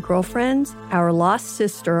 2 of The Girlfriends, Our Lost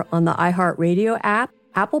Sister on the iHeartRadio app,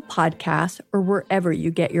 Apple Podcasts, or wherever you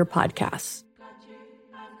get your podcasts.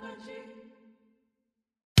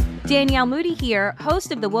 Danielle Moody here,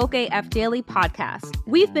 host of the Woke AF Daily podcast.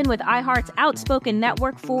 We've been with iHeart's Outspoken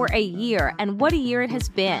Network for a year, and what a year it has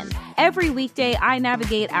been. Every weekday, I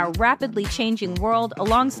navigate our rapidly changing world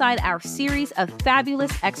alongside our series of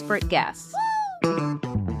fabulous expert guests.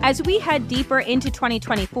 As we head deeper into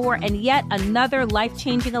 2024 and yet another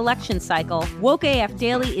life-changing election cycle, Woke AF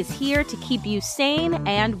Daily is here to keep you sane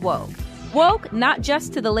and woke. Woke not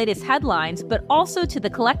just to the latest headlines, but also to the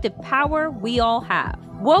collective power we all have.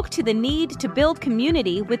 Woke to the need to build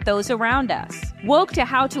community with those around us. Woke to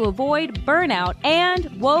how to avoid burnout, and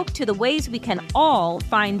woke to the ways we can all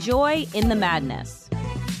find joy in the madness.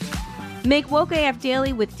 Make Woke AF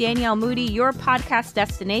Daily with Danielle Moody your podcast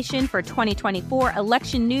destination for 2024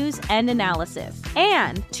 election news and analysis.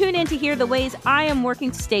 And tune in to hear the ways I am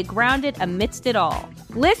working to stay grounded amidst it all.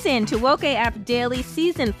 Listen to Woke AF Daily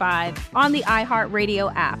Season 5 on the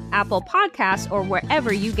iHeartRadio app, Apple Podcasts, or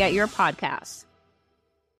wherever you get your podcasts.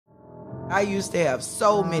 I used to have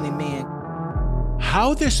so many men.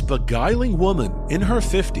 How this beguiling woman in her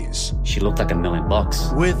 50s, she looked like $1 million,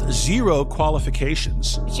 with zero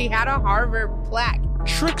qualifications, she had a Harvard plaque,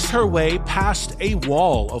 tricks her way past a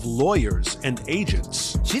wall of lawyers and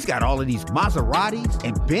agents. She's got all of these Maseratis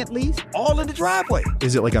and Bentleys all in the driveway.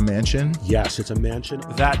 Is it like a mansion? Yes, it's a mansion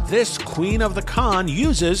that this queen of the con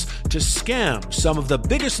uses to scam some of the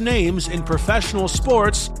biggest names in professional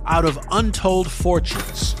sports out of untold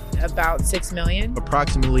fortunes. About $6 million.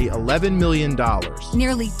 Approximately $11 million.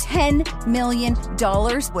 Nearly $10 million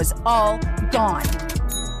was all gone.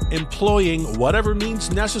 Employing whatever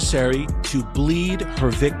means necessary to bleed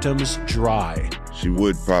her victims dry. She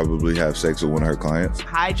would probably have sex with one of her clients.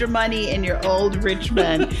 Hide your money in your old rich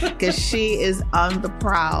man, because she is on the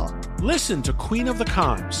prowl. Listen to Queen of the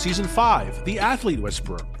Con, Season 5, The Athlete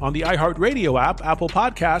Whisperer, on the iHeartRadio app, Apple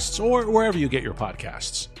Podcasts, or wherever you get your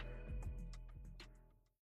podcasts.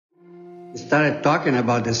 Started talking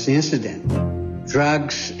about this incident.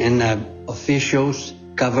 Drugs and officials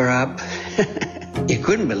cover up. You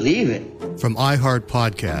couldn't believe it. From iHeart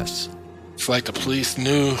Podcasts. It's like the police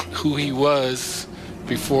knew who he was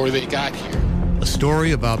before they got here. A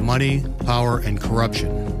story about money, power, and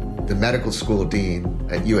corruption. The medical school dean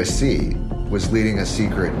at USC was leading a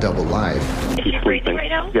secret double life. She's breathing right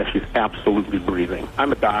now? Yes, she's absolutely breathing.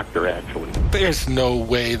 I'm a doctor, actually. There's no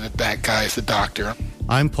way that guy's a doctor.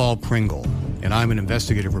 I'm Paul Pringle, and I'm an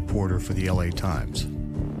investigative reporter for the LA Times.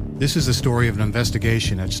 This is the story of an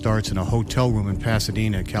investigation that starts in a hotel room in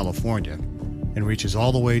Pasadena, California, and reaches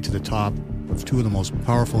all the way to the top of two of the most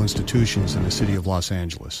powerful institutions in the city of Los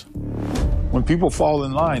Angeles. When people fall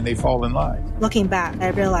in line, they fall in line. Looking back, I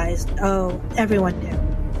realized, everyone knew.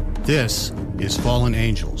 This is Fallen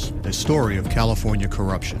Angels, the story of California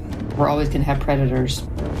corruption. We're always going to have predators.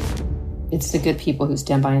 It's the good people who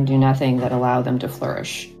stand by and do nothing that allow them to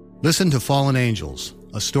flourish. Listen to Fallen Angels,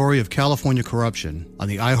 a story of California corruption on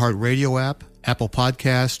the iHeartRadio app, Apple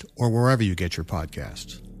Podcast, or wherever you get your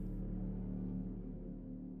podcasts.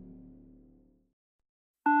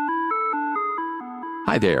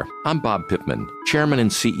 Hi there, I'm Bob Pittman, Chairman and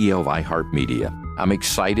CEO of iHeartMedia. I'm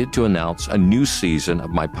excited to announce a new season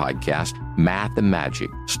of my podcast, Math and Magic,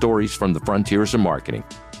 Stories from the Frontiers of Marketing.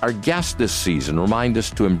 Our guests this season remind us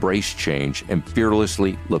to embrace change and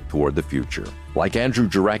fearlessly look toward the future. Like Andrew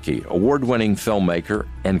Jarecki, award-winning filmmaker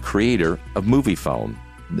and creator of Movie Phone.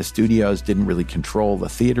 The studios didn't really control the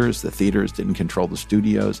theaters didn't control the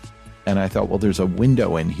studios. And I thought, well, there's a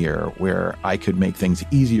window in here where I could make things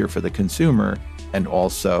easier for the consumer and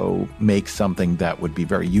also make something that would be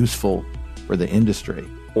very useful for the industry.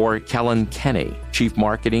 Or Kellen Kenny, Chief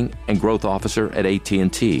Marketing and Growth Officer at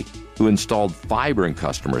AT&T, who installed fiber in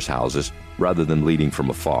customers' houses rather than leading from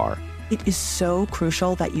afar. It is so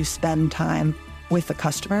crucial that you spend time with the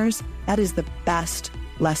customers. That is the best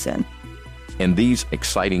lesson. In these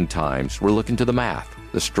exciting times, we're looking to the math,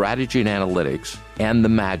 the strategy and analytics, and the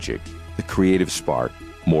magic, the creative spark,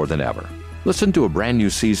 more than ever. Listen to a brand new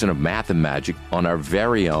season of Math and Magic on our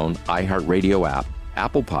very own iHeartRadio app,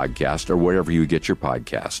 Apple Podcast, or wherever you get your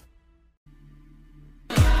podcast.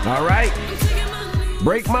 All right.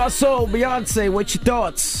 Break My Soul, Beyonce. What's your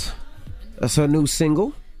thoughts? That's her new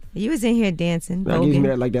single. You was in here dancing. That gives me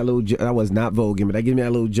that little. I was not voguing, but that gives me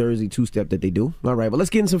that little Jersey two-step that they do. All right, well, let's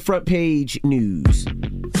get into some front page news.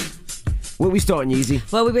 Where we starting,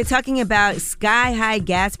 Yeezy? Well, we've been talking about sky-high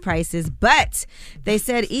gas prices, but they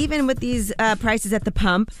said even with these prices at the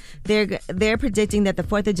pump, they're predicting that the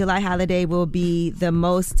 4th of July holiday will be the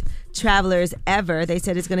most travelers ever. They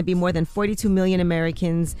said it's going to be more than 42 million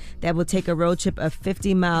Americans that will take a road trip of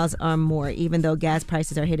 50 miles or more, even though gas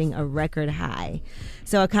prices are hitting a record high.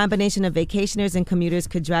 So a combination of vacationers and commuters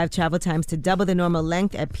could drive travel times to double the normal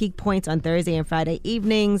length at peak points on Thursday and Friday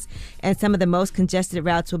evenings. And some of the most congested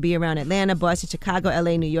routes will be around Atlanta, Boston, Chicago,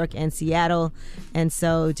 LA, New York, and Seattle. And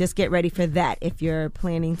so just get ready for that if you're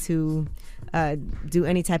planning to do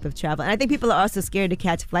any type of travel. And I think people are also scared to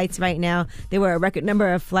catch flights right now. There were a record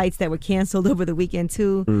number of flights that were canceled over the weekend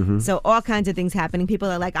too. Mm-hmm. So all kinds of things happening.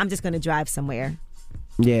 People are like, I'm just going to drive somewhere.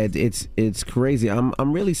 Yeah, it's crazy. I'm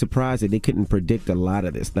really surprised that they couldn't predict a lot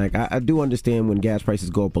of this. Like I do understand when gas prices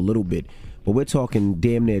go up a little bit, but we're talking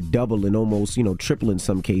damn near double and almost triple in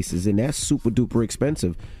some cases, and that's super duper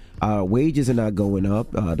expensive. Wages are not going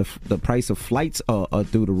up. The price of flights are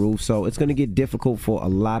through the roof. So it's going to get difficult for a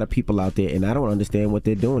lot of people out there. And I don't understand what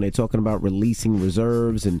they're doing. They're talking about releasing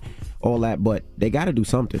reserves and all that, but they got to do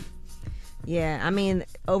something. Yeah, I mean,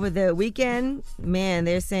 over the weekend, man,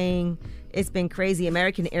 they're saying it's been crazy.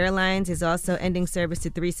 American Airlines is also ending service to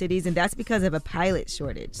 3 cities, and that's because of a pilot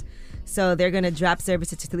shortage. So they're going to drop service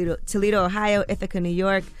to Toledo, Ohio, Ithaca, New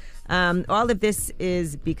York. All of this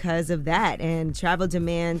is because of that, and travel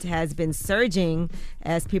demand has been surging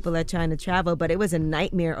as people are trying to travel, but it was a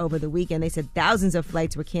nightmare over the weekend. They said thousands of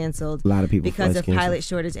flights were canceled a lot of people because of pilot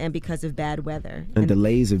shortage and because of bad weather. And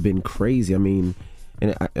delays have been crazy. I mean,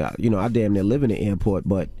 and I damn near live in the airport,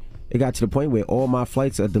 but it got to the point where all my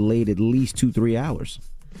flights are delayed at least 2-3 hours.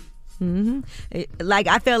 Like,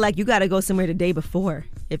 I feel like you got to go somewhere the day before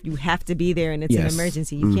if you have to be there and it's an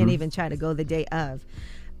emergency. You can't even try to go the day of.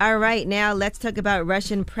 All right, now let's talk about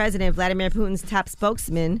Russian President Vladimir Putin's top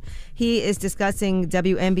spokesman. He is discussing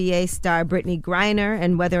WNBA star Brittany Griner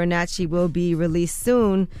and whether or not she will be released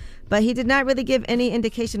soon. But he did not really give any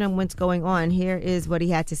indication on what's going on. Here is what he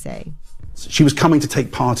had to say. She was coming to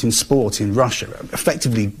take part in sport in Russia,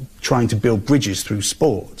 effectively trying to build bridges through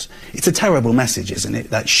sport. It's a terrible message, isn't it,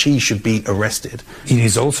 that she should be arrested? It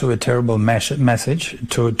is also a terrible message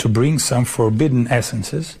to bring some forbidden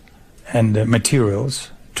essences and materials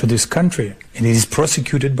to this country. It is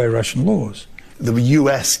prosecuted by Russian laws. The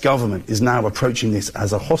US government is now approaching this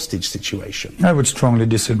as a hostage situation. I would strongly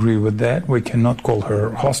disagree with that. We cannot call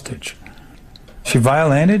her hostage. She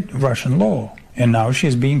violated Russian law, and now she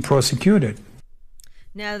is being prosecuted.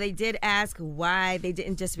 Now, they did ask why they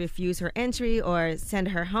didn't just refuse her entry or send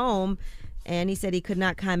her home, and he said he could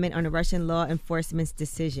not comment on a Russian law enforcement's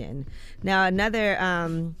decision. Now,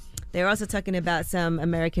 they're also talking about some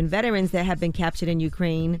American veterans that have been captured in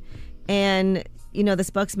Ukraine. And, the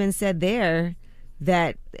spokesman said there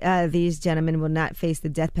that these gentlemen will not face the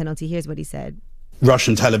death penalty. Here's what he said.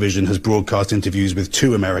 Russian television has broadcast interviews with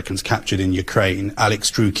 2 Americans captured in Ukraine,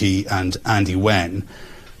 Alex Struki and Andy Wen.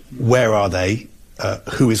 Where are they?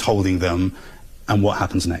 Who is holding them? And what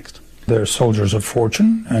happens next? They're soldiers of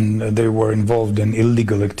fortune, and they were involved in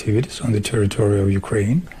illegal activities on the territory of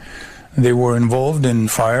Ukraine. They were involved in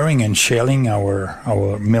firing and shelling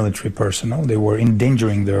our military personnel. They were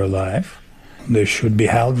endangering their life. They should be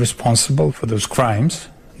held responsible for those crimes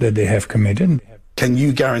that they have committed. Can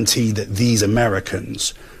you guarantee that these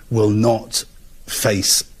Americans will not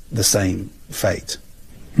face the same fate?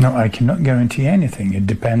 No, I cannot guarantee anything. It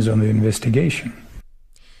depends on the investigation.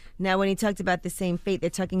 Now, when he talked about the same fate,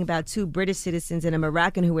 they're talking about 2 British citizens and a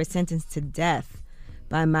Moroccan who were sentenced to death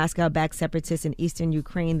by Moscow-backed separatists in eastern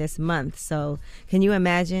Ukraine this month. So can you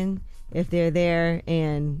imagine if they're there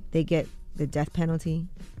and they get the death penalty?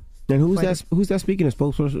 And who's that speaking? A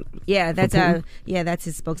spokesperson? Yeah, that's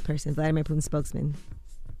his spokesperson, Vladimir Putin's spokesman.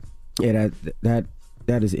 Yeah, that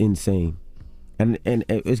is insane. And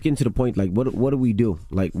it's getting to the point, like, what do we do?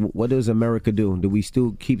 Like, what does America do? Do we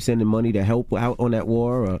still keep sending money to help out on that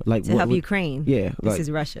war? Or like to help Ukraine? Yeah. This is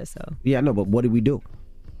Russia, so. Yeah, I know, but what do we do?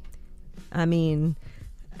 I mean,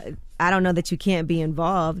 I don't know that you can't be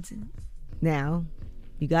involved now.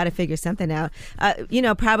 You got to figure something out.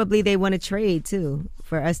 Probably they want to trade, too,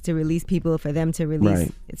 for us to release people, for them to release.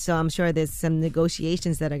 Right. So I'm sure there's some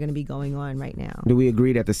negotiations that are going to be going on right now. Do we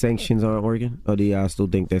agree that the sanctions aren't working? Or do y'all still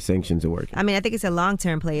think that sanctions are working? I mean, I think it's a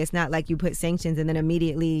long-term play. It's not like you put sanctions and then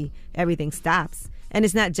immediately everything stops. And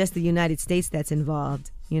it's not just the United States that's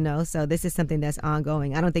involved, So this is something that's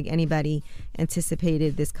ongoing. I don't think anybody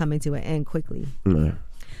anticipated this coming to an end quickly. No.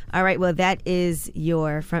 All right, well, that is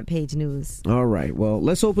your front page news. All right, well,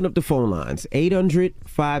 let's open up the phone lines.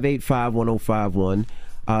 800-585-1051.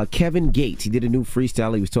 Kevin Gates, he did a new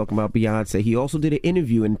freestyle. He was talking about Beyonce. He also did an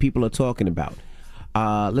interview, and people are talking about.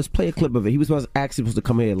 Let's play a clip of it. He was actually supposed to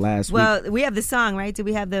come here last week. Well, we have the song, right? Do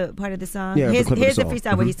we have the part of the song? Yeah, here's the song.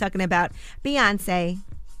 freestyle where he's talking about Beyonce.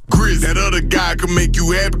 Chris, that other guy can make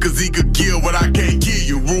you happy cause he could kill what I can't give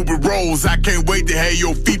you. Ruby Rose, I can't wait to have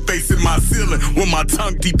your feet facing my ceiling with my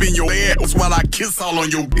tongue deep in your ass while I kiss all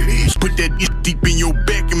on your bitch. Put that deep in your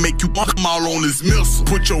back and make you come all on this missile.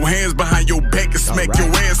 Put your hands behind your back and smack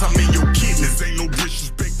your ass. I'm in your kidneys. Ain't no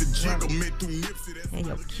disrespect to jiggle me through Nipsey. And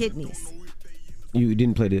your kidneys. You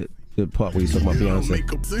didn't play the part where he's talking about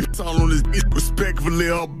Beyonce. All on this bitch respectfully,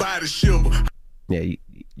 her body shiver. Yeah,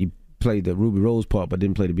 you played the Ruby Rose part, but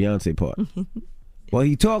didn't play the Beyonce part. Well,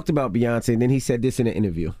 he talked about Beyonce, and then he said this in an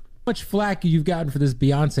interview. How much flack you've gotten for this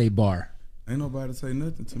Beyonce bar? Ain't nobody say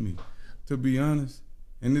nothing to me. To be honest,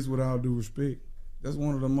 and this with all due respect, that's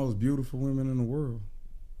one of the most beautiful women in the world.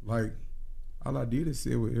 Like, all I did is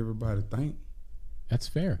say what everybody think. That's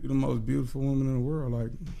fair. You're the most beautiful woman in the world.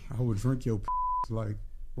 Like, I would drink your like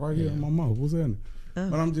right here in my mouth. What's that?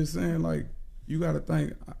 But I'm just saying, like, you got to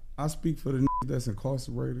think. I speak for the that's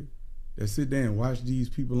incarcerated, that sit there and watch these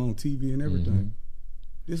people on TV and everything.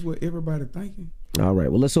 This is what everybody thinking. All right,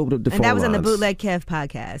 well, let's open up the phone And that was lines. on the Bootleg Kev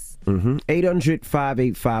podcast.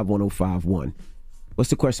 800-585-1051. What's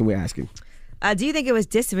the question we're asking? Do you think it was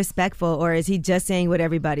disrespectful, or is he just saying what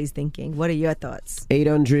everybody's thinking? What are your thoughts?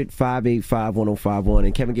 800-585-1051.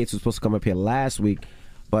 And Kevin Gates was supposed to come up here last week,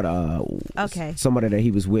 but somebody that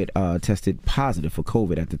he was with tested positive for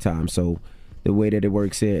COVID at the time. So the way that it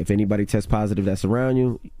works here, if anybody tests positive that's around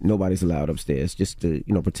you, nobody's allowed upstairs, just to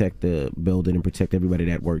protect the building and protect everybody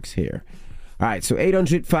that works here. All right, so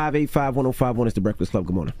 800-585-1051 is the Breakfast Club.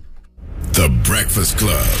 Good morning. The Breakfast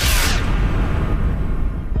Club.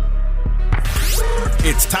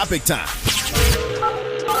 It's topic time.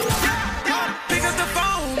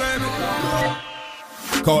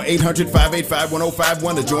 Call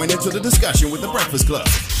 800-585-1051 to join into the discussion with the Breakfast Club.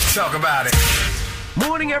 Talk about it.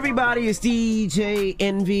 Morning, everybody. It's DJ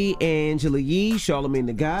Envy, Angela Yee, Charlamagne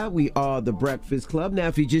the Guy. We are the Breakfast Club. Now,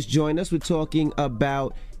 if you just joined us, we're talking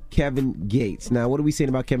about Kevin Gates. Now, what are we saying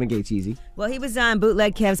about Kevin Gates, Easy? Well, he was on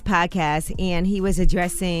Bootleg Kev's podcast, and he was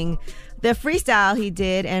addressing the freestyle he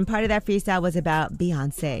did, and part of that freestyle was about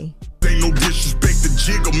Beyonce. Ain't no disrespect to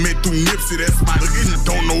Jigga, met through Nipsey, that's my nigga.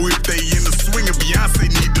 Don't know if they in the swing of Beyonce,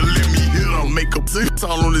 need to let me hit her. Make a six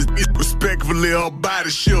all on this bitch, respectfully, her body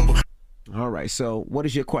shiver. All right, so what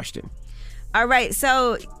is your question? All right,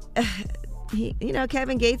 so,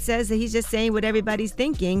 Kevin Gates says that he's just saying what everybody's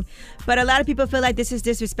thinking, but a lot of people feel like this is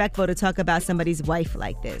disrespectful to talk about somebody's wife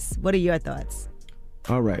like this. What are your thoughts?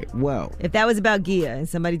 All right, well, if that was about Gia and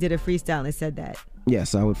somebody did a freestyle and said that.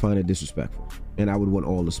 Yes, I would find it disrespectful, and I would want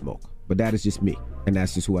all the smoke. But that is just me, and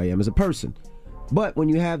that's just who I am as a person. But when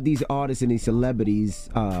you have these artists and these celebrities,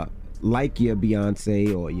 like your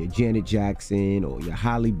Beyonce or your Janet Jackson or your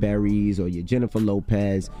Halle Berry's or your Jennifer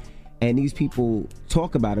Lopez, and these people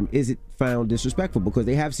talk about them, is it found disrespectful? Because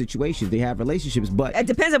they have situations, they have relationships, but it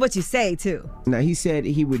depends on what you say, too. Now, he said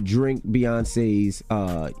he would drink Beyonce's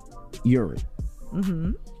urine.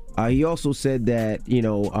 Mm-hmm. He also said that, he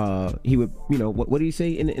would, what did he say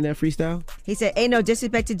in that freestyle? He said, ain't no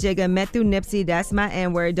disrespect to Jigga, met through Nipsey, that's my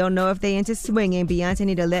N-word, don't know if they into swinging, Beyonce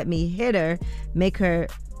need to let me hit her, make her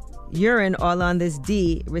urine all on this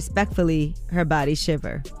D, respectfully, her body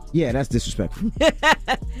shiver. Yeah, that's disrespectful.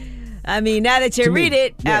 I mean, now that you read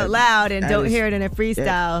it out loud and don't hear it in a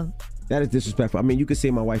freestyle. That is disrespectful. I mean, you could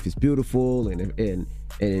say my wife is beautiful and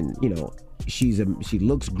she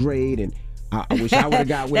looks great, and I wish I would have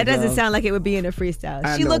got with her. That doesn't sound like it would be in a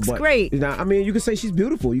freestyle. She looks great. I mean, you could say she's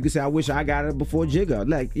beautiful. You could say, I wish I got her before Jigga.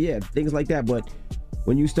 Like, yeah, things like that. But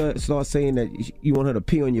when you start saying that you want her to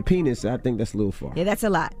pee on your penis, I think that's a little far. Yeah, that's a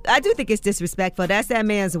lot. I do think it's disrespectful. That's that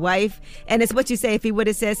man's wife. And it's what you say. If he would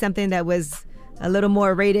have said something that was a little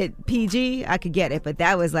more rated PG, I could get it. But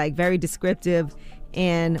that was like very descriptive.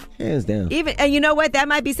 And hands down. And you know what? That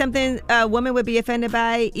might be something a woman would be offended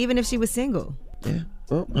by, even if she was single. Yeah.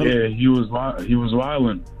 Well, yeah, he was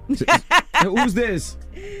wilding. Who's this?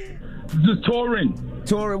 This is Torin.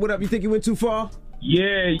 Torin, what up? You think you went too far?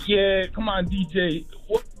 Yeah. Come on, DJ.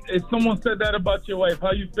 If someone said that about your wife,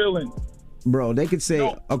 how you feeling? Bro, they could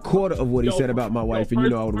say a quarter of what he said about my wife, and I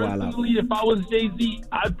would wild out. Personally, if I was Jay-Z,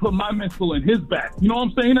 I'd put my missile in his back. You know what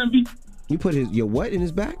I'm saying, Envy? You put your what in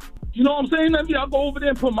his back? You know what I'm saying, Envy? I'll go over there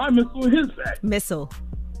and put my missile in his back. Missile.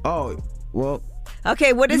 Oh, well.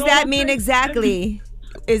 Okay, what does that mean exactly?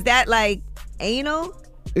 Is that like anal?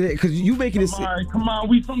 Because you making it. Come on,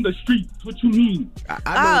 we from the streets. What you mean?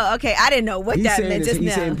 Okay. I didn't know what that meant just now.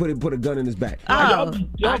 He's saying put a gun in his back.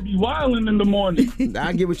 Y'all be wilding in the morning.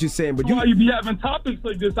 I get what you're saying, but why you be having topics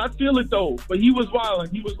like this? I feel it though. But he was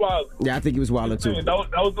wilding. Yeah, I think he was wilding too. That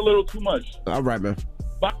was a little too much. All right, man.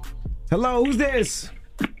 Bye. Hello, who's this?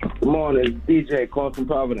 Good morning, DJ calling from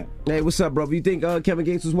Providence. Hey, what's up, bro? You think Kevin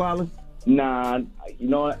Gates was wilding? Nah, you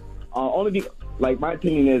know what? My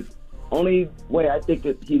opinion is, only way I think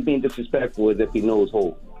that he's being disrespectful is if he knows Hov.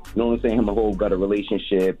 You know what I'm saying? Him and Hov got a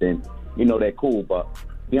relationship, and they're cool. But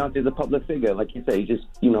Beyonce's a public figure, like you say. He's just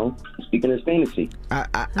speaking his fantasy.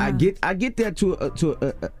 I get that to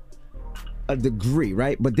a degree,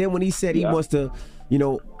 right? But then when he said he wants to,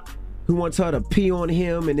 who wants her to pee on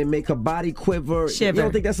him and then make her body quiver, shiver. You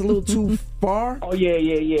don't think that's a little too far? Oh yeah.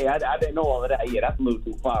 I didn't know all of that. Yeah, that's a little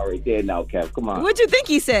too far right there. Now, Kev, come on. What'd you think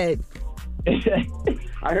he said?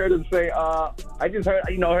 I heard him say, heard him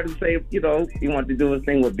say, he wanted to do his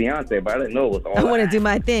thing with Beyonce, but I didn't know it was all I want to do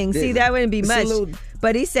my thing. See, that wouldn't be much.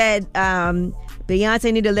 But he said,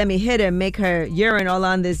 Beyonce need to let me hit her, make her urine all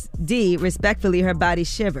on this D, respectfully her body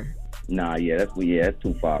shiver. Nah, that's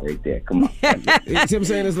too far right there. Come on. You see what I'm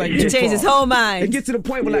saying? It's like He changed his whole mind. It gets to the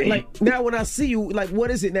point where like now when I see you, like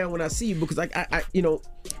what is it now when I see you? Because like I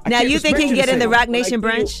now you think he can get in the Rock Nation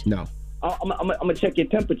brunch? No. I'm gonna check your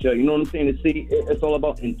temperature. You know what I'm saying? To see, it's all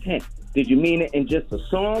about intent. Did you mean it in just a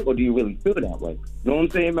song, or do you really feel that way? You know what I'm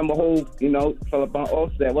saying? Remember, fell upon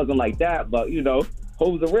Offset wasn't like that, but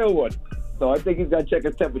Ho's a real one. So I think he's got to check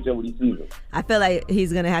his temperature when he sees it. I feel like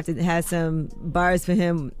he's going to have to have some bars for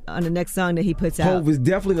him on the next song that he puts out. Hov is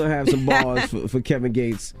definitely going to have some bars for Kevin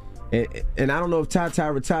Gates. And I don't know if Ty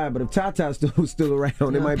retired, but if Ty's still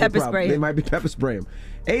around, it might be a problem. They might be pepper spray him.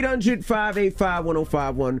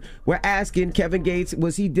 800-585-1051. We're asking Kevin Gates,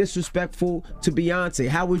 was he disrespectful to Beyonce?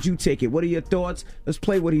 How would you take it? What are your thoughts? Let's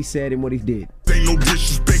play what he said and what he did. Ain't no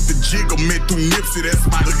disrespect to Jigga, meant through Nipsey, that's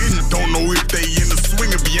my don't know if they in the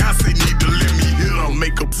swing of Beyonce need to let me hit her,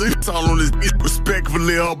 make up all on this bitch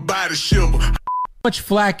respectfully, her body shiver. How much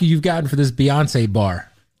flack you've gotten for this Beyonce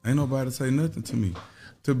bar? Ain't nobody say nothing to me.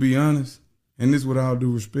 To be honest, and this with all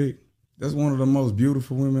due respect, that's one of the most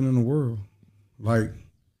beautiful women in the world. Like,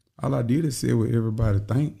 all I did is say what everybody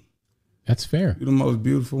think. That's fair. You're the most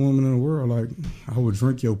beautiful woman in the world. Like, I would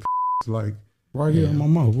drink your like, right here in my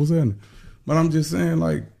mouth. What's that? But I'm just saying,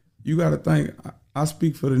 like, you got to think, I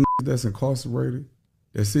speak for the that's incarcerated,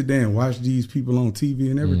 that sit there and watch these people on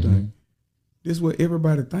TV and everything. Mm-hmm. This is what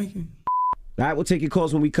everybody thinking. All right, we'll take your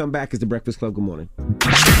calls when we come back. It's the Breakfast Club. Good morning.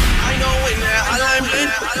 I know it now.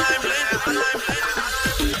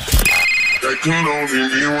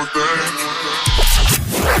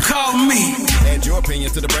 Call me. Add your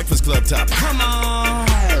opinion to the Breakfast Club topic. Come on.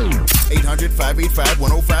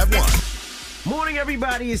 800-585-1051. Morning,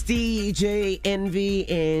 everybody. It's DJ Envy,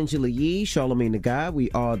 Angela Yee, Charlamagne the God.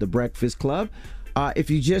 We are the Breakfast Club.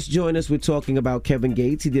 If you just joined us, we're talking about Kevin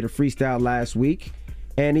Gates. He did a freestyle last week.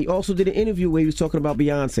 And he also did an interview where he was talking about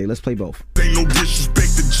Beyonce. Let's play both. Ain't no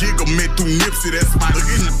disrespect to Jigga, meant through Nipsey, that's my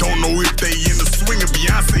don't know if they in the swing of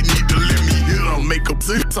Beyonce need to let me hit her, make up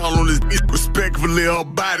all on this bitch respectfully, her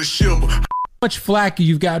body shiver. How much flack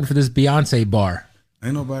you've gotten for this Beyonce bar?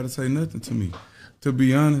 Ain't nobody say nothing to me. To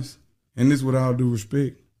be honest, and this with all due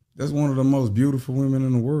respect, that's one of the most beautiful women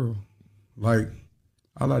in the world. Like,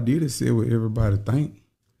 all I did is say what everybody think.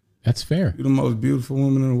 That's fair. You're the most beautiful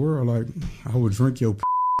woman in the world. Like, I would drink your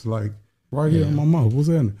like, right here in my mouth. What's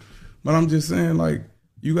that? But I'm just saying, like,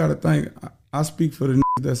 you got to think, I speak for the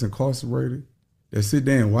that's incarcerated, that sit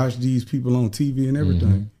there and watch these people on TV and everything.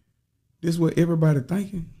 Mm-hmm. This is what everybody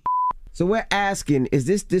thinking. So we're asking, is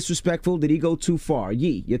this disrespectful? Did he go too far?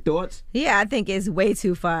 Yee, your thoughts? Yeah, I think it's way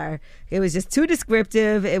too far. It was just too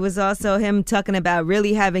descriptive. It was also him talking about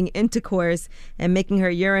really having intercourse and making her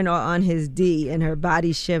urinal on his D and her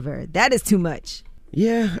body shiver. That is too much.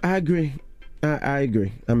 Yeah, I agree. I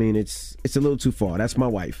agree. I mean, it's a little too far. That's my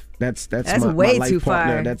wife. That's way my life too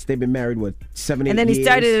partner. far. They've been married 7, 8 years. And then he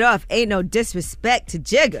started it off. Ain't no disrespect to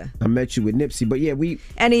Jigga. I met you with Nipsey, but yeah,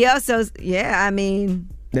 And he also, I mean.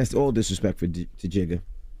 That's all disrespect to Jigga.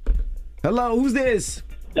 Hello, who's this?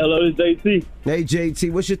 Hello, it's JT. Hey,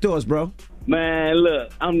 JT, what's your thoughts, bro? Man,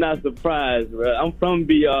 look, I'm not surprised, bro. I'm from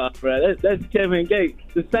BR, bro. That's Kevin Gates.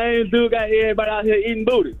 The same dude got everybody out here eating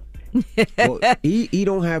booty. Well, he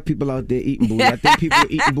don't have people out there eating booty. I think people are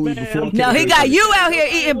eating booty before. No, he got you out here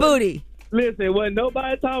eating booty. Listen, wasn't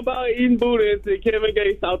nobody talking about eating booty until Kevin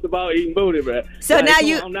Gates talked about eating booty, bro. So like, now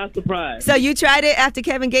I'm not surprised. So you tried it after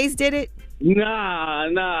Kevin Gates did it? Nah.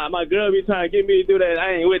 My girl be trying to get me to do that.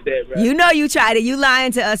 I ain't with that, bro. You know you tried it. You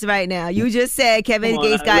lying to us right now. You just said Kevin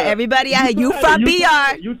Gates got everybody out here. You from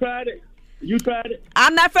BR. You tried it.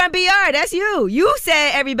 I'm not from BR. That's you. You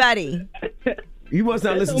said everybody. You must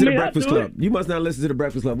not listen to the Breakfast Club. You must not listen to the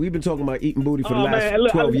Breakfast Club. We've been talking about eating booty for the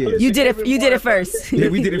last 12 years. You did it first. Yeah,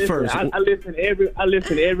 we did it first. I listen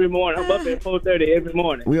every morning. I'm up at 4:30 every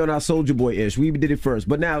morning. We on our Soulja Boy-ish. We did it first.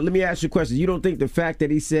 But now, let me ask you a question. You don't think the fact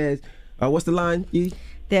that he says, what's the line?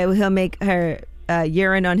 That he'll make her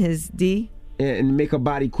urine on his D? And make her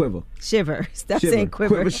body quiver. Shiver. Stop saying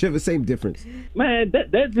quiver. Quiver, shiver, same difference. Man,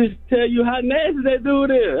 that just tell you how nasty that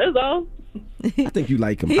dude is. That's all. I think you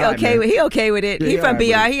like him. He okay with it. Yeah, he from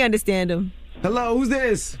BR. He understand him. Hello, who's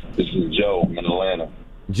this? This is Joe in Atlanta.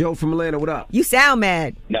 Joe from Atlanta, what up? You sound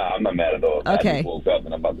mad. Nah, I'm not mad at all. Okay. I just woke up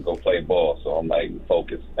and I'm about to go play ball, so I'm like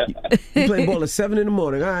focused. You playing ball at 7 in the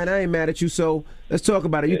morning. All right, I ain't mad at you, so let's talk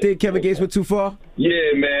about it. You think Kevin Gates went too far?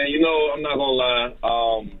 Yeah, man. I'm not gonna lie.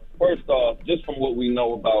 First off, just from what we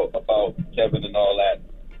know about Kevin and all that,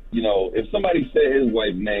 if somebody said his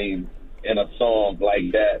wife's name in a song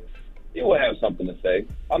like that, he would have something to say.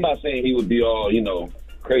 I'm not saying he would be all,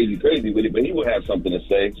 crazy with it, but he would have something to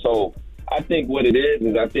say. So I think what it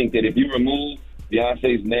is I think that if you remove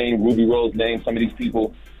Beyonce's name, Ruby Rose's name, some of these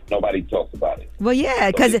people, nobody talks about it. Well,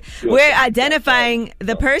 yeah, because we're identifying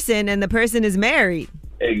the person, and the person is married.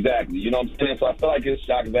 Exactly. You know what I'm saying? So I feel like it's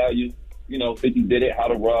shock value. 50 did it, how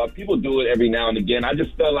to rub. People do it every now and again. I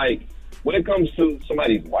just feel like when it comes to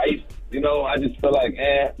somebody's wife, I just feel like,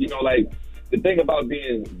 like the thing about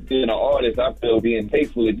being an artist, I feel being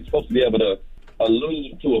tasteful is you're supposed to be able to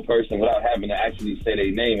allude to a person without having to actually say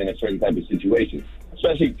their name in a certain type of situation.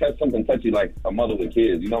 Especially something touchy like a mother with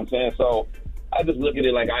kids, you know what I'm saying? So I just look at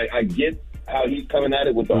it like I get how he's coming at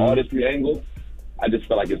it with the artistry angle. I just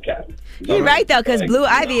feel like it's cap. You're right, though, because Blue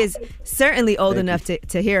Ivy is certainly old enough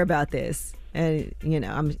to hear about this. And,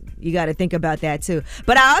 you got to think about that, too.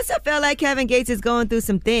 But I also feel like Kevin Gates is going through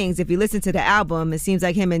some things. If you listen to the album, it seems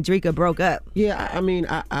like him and Dreka broke up. Yeah, I mean,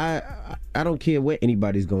 I don't care what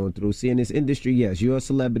anybody's going through. See, in this industry, yes, you're a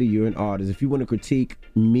celebrity, you're an artist. If you want to critique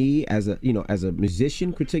me as a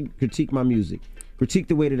musician, critique my music. Critique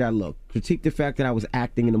the way that I look. Critique the fact that I was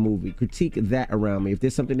acting in a movie. Critique that around me. If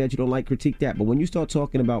there's something that you don't like, critique that. But when you start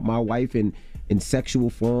talking about my wife in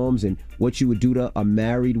sexual forms and what you would do to a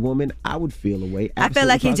married woman, I would feel away. I feel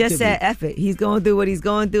like he just said F it. He's going through what he's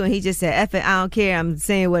going through, and he just said F it. I don't care. I'm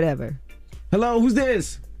saying whatever. Hello, who's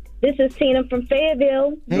this? This is Tina from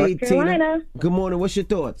Fayetteville, Hey, North Carolina. Tina. Good morning. What's your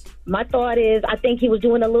thoughts? My thought is I think he was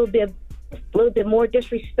doing a little bit more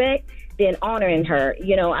disrespect than honoring her.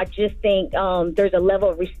 I just think there's a level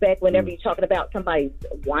of respect whenever you're talking about somebody's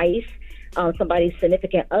wife, somebody's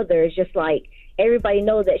significant other. It's just like everybody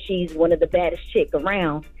knows that she's one of the baddest chick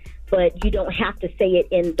around, but you don't have to say it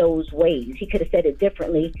in those ways. He could have said it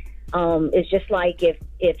differently. It's just like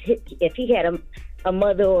if he had a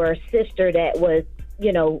mother or a sister that was,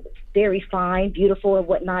 very fine, beautiful and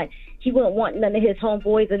whatnot, he wouldn't want none of his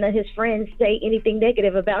homeboys and none of his friends say anything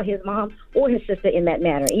negative about his mom or his sister in that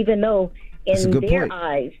manner, even though in their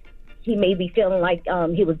eyes he may be feeling like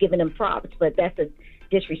he was giving them props, but that's a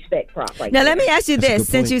disrespect prop right now. there. Let me ask you this,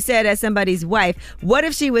 since you said as somebody's wife, what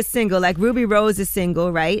if she was single? Like Ruby Rose is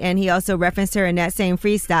single, right? And he also referenced her in that same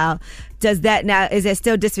freestyle. Is it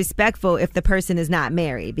still disrespectful if the person is not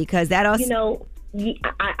married? Because that also...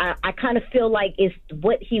 I kind of feel like it's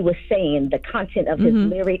what he was saying, the content of his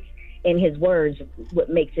lyrics and his words, what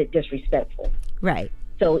makes it disrespectful. Right.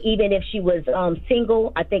 So even if she was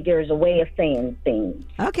single, I think there's a way of saying things.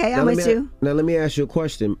 Okay, I'm with you. Now let me ask you a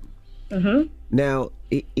question. Mm-hmm. Now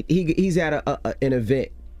he's at an event,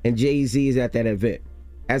 and Jay-Z is at that event.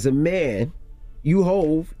 As a man, you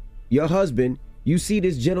Hove, your husband, you see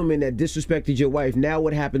this gentleman that disrespected your wife. Now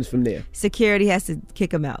what happens from there? Security has to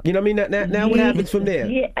kick him out. You know what I mean? Now what happens from there?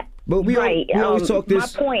 Yeah, but we always talk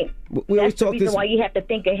this. My point. We always talk the reason this. why you have to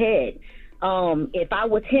think ahead. If I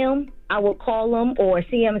was him, I would call him or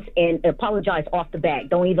see him and apologize off the bat.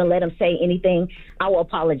 Don't even let him say anything. I will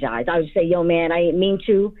apologize. I would say, yo, man, I didn't mean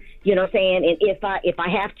to. You know what I'm saying? And if I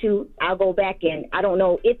have to, I'll go back and I don't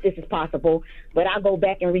know if this is possible, but I'll go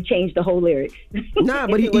back and rechange the whole lyrics. Nah,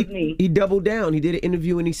 but he doubled down. He did an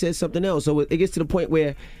interview and he said something else. So it gets to the point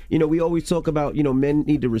where, we always talk about, men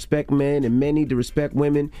need to respect men and men need to respect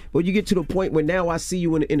women. But you get to the point where now I see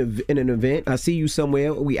you in an event. I see you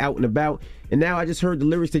somewhere. We out and about. And now I just heard the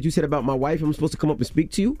lyrics that you said about my wife. I'm supposed to come up and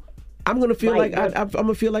speak to you. I'm going to feel like I'm going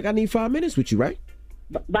to feel like I need 5 minutes with you, right?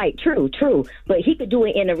 Right, true. But he could do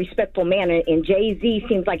it in a respectful manner, and Jay-Z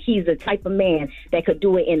seems like he's the type of man that could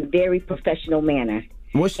do it in a very professional manner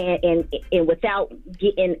and without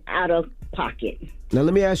getting out of pocket. Now,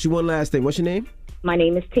 let me ask you one last thing. What's your name? My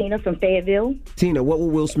name is Tina from Fayetteville. Tina, what will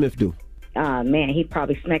Will Smith do? Man, he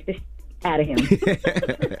probably smacked the out of him.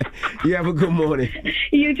 You have a good morning.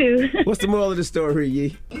 You too. What's the moral of the story,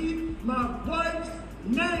 Yee? Keep my wife's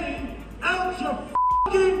name out your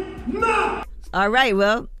fucking mouth! All right,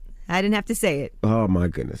 well, I didn't have to say it. Oh, my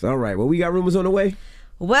goodness. All right, well, we got rumors on the way?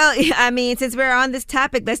 Well, I mean, since we're on this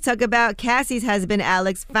topic, let's talk about Cassie's husband,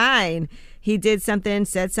 Alex Fine. He said something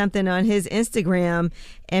on his Instagram,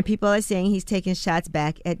 and people are saying he's taking shots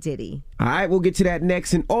back at Diddy. All right, we'll get to that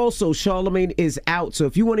next. And also, Charlamagne is out. So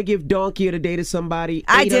if you want to give Donkey of the Day to somebody,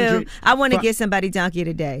 I do. I want to give somebody Donkey of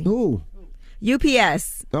the Day. Who?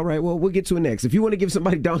 UPS. All right, well, we'll get to it next. If you want to give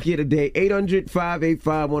somebody Donkey of the Day,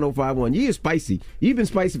 800-585-1051. You is spicy. You've been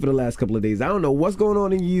spicy for the last couple of days. I don't know what's going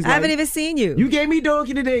on in Yee's life. I haven't even seen you. You gave me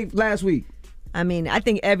Donkey of the Day last week. I mean, I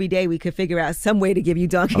think every day we could figure out some way to give you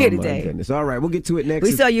Donkey of the Day. Oh, my goodness. All right, we'll get to it next.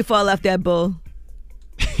 We saw you fall off that bull.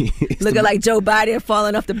 Looking like Joe Biden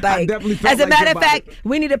falling off the bike. As a matter of fact,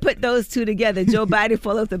 we need to put those two together. Joe Biden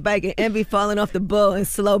fall off the bike and Envy falling off the bull in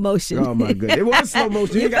slow motion. Oh, my goodness. It was slow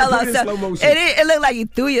motion. You got to put it in slow motion. It looked like you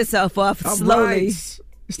threw yourself off slowly. Right.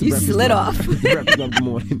 You slid off. Breakfast Club, good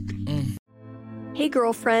morning. Hey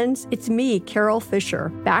girlfriends, it's me, Carol Fisher,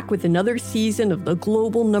 back with another season of the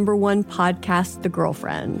global #1 podcast, The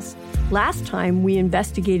Girlfriends. Last time, we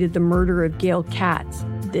investigated the murder of Gail Katz.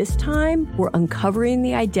 This time, we're uncovering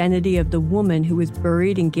the identity of the woman who was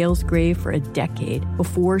buried in Gail's grave for a decade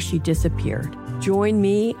before she disappeared. Join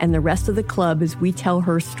me and the rest of the club as we tell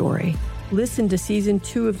her story. Listen to Season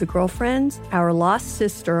 2 of The Girlfriends, Our Lost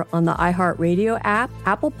Sister on the iHeartRadio app,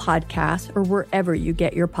 Apple Podcasts, or wherever you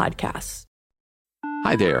get your podcasts.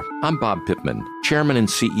 Hi there, I'm Bob Pittman, Chairman and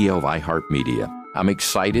CEO of iHeartMedia. I'm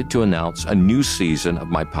excited to announce a new season of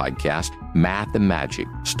my podcast, Math and Magic,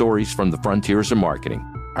 Stories from the Frontiers of Marketing.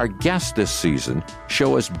 Our guests this season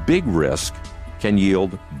show us big risk can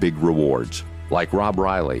yield big rewards. Like Rob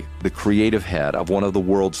Riley, the creative head of one of the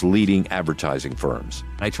world's leading advertising firms.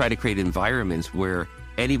 I try to create environments where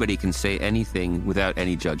anybody can say anything without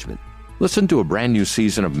any judgment. Listen to a brand new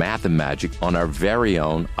season of Math and Magic on our very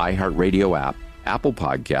own iHeartRadio app, Apple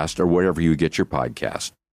Podcast, or wherever you get your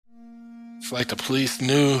podcast. It's like the police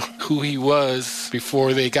knew who he was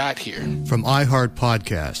before they got here. From iHeart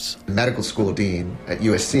Podcasts. The medical school dean at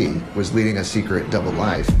USC was leading a secret double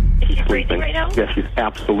life. Is he breathing right now? Yes, he's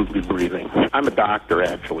absolutely breathing. I'm a doctor,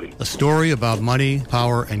 actually. A story about money,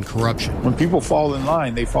 power, and corruption. When people fall in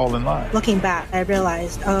line, they fall in line. Looking back, I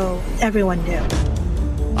realized, everyone knew.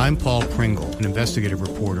 I'm Paul Pringle, an investigative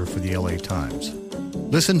reporter for the LA Times.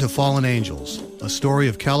 Listen to Fallen Angels, a story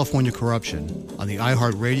of California corruption on the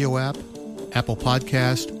iHeartRadio app, Apple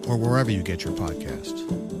Podcast, or wherever you get your podcasts.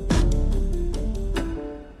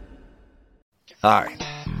 Hi,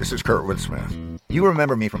 this is Kurtwood Smith. You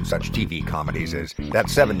remember me from such TV comedies as That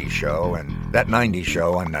 70s Show and That 90s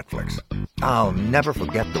Show on Netflix. I'll never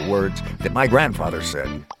forget the words that my grandfather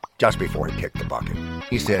said just before he kicked the bucket.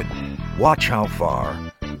 He said, "Watch how far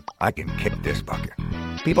I can kick this bucket."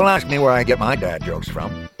 People ask me where I get my dad jokes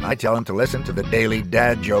from. I tell them to listen to the Daily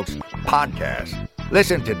Dad Jokes podcast.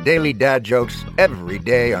 Listen to Daily Dad Jokes every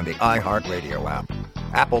day on the iHeartRadio app,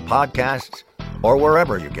 Apple Podcasts, or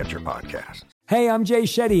wherever you get your podcasts. Hey, I'm Jay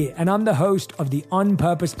Shetty, and I'm the host of the On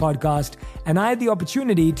Purpose podcast, and I had the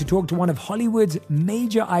opportunity to talk to one of Hollywood's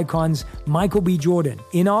major icons, Michael B. Jordan.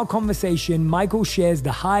 In our conversation, Michael shares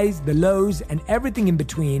the highs, the lows, and everything in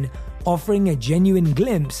between, offering a genuine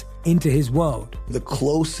glimpse into his world. The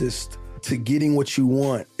closest to getting what you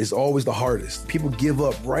want is always the hardest. People give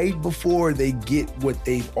up right before they get what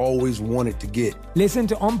they've always wanted to get. Listen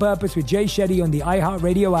to On Purpose with Jay Shetty on the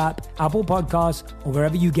iHeartRadio app, Apple Podcasts, or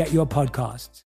wherever you get your podcasts.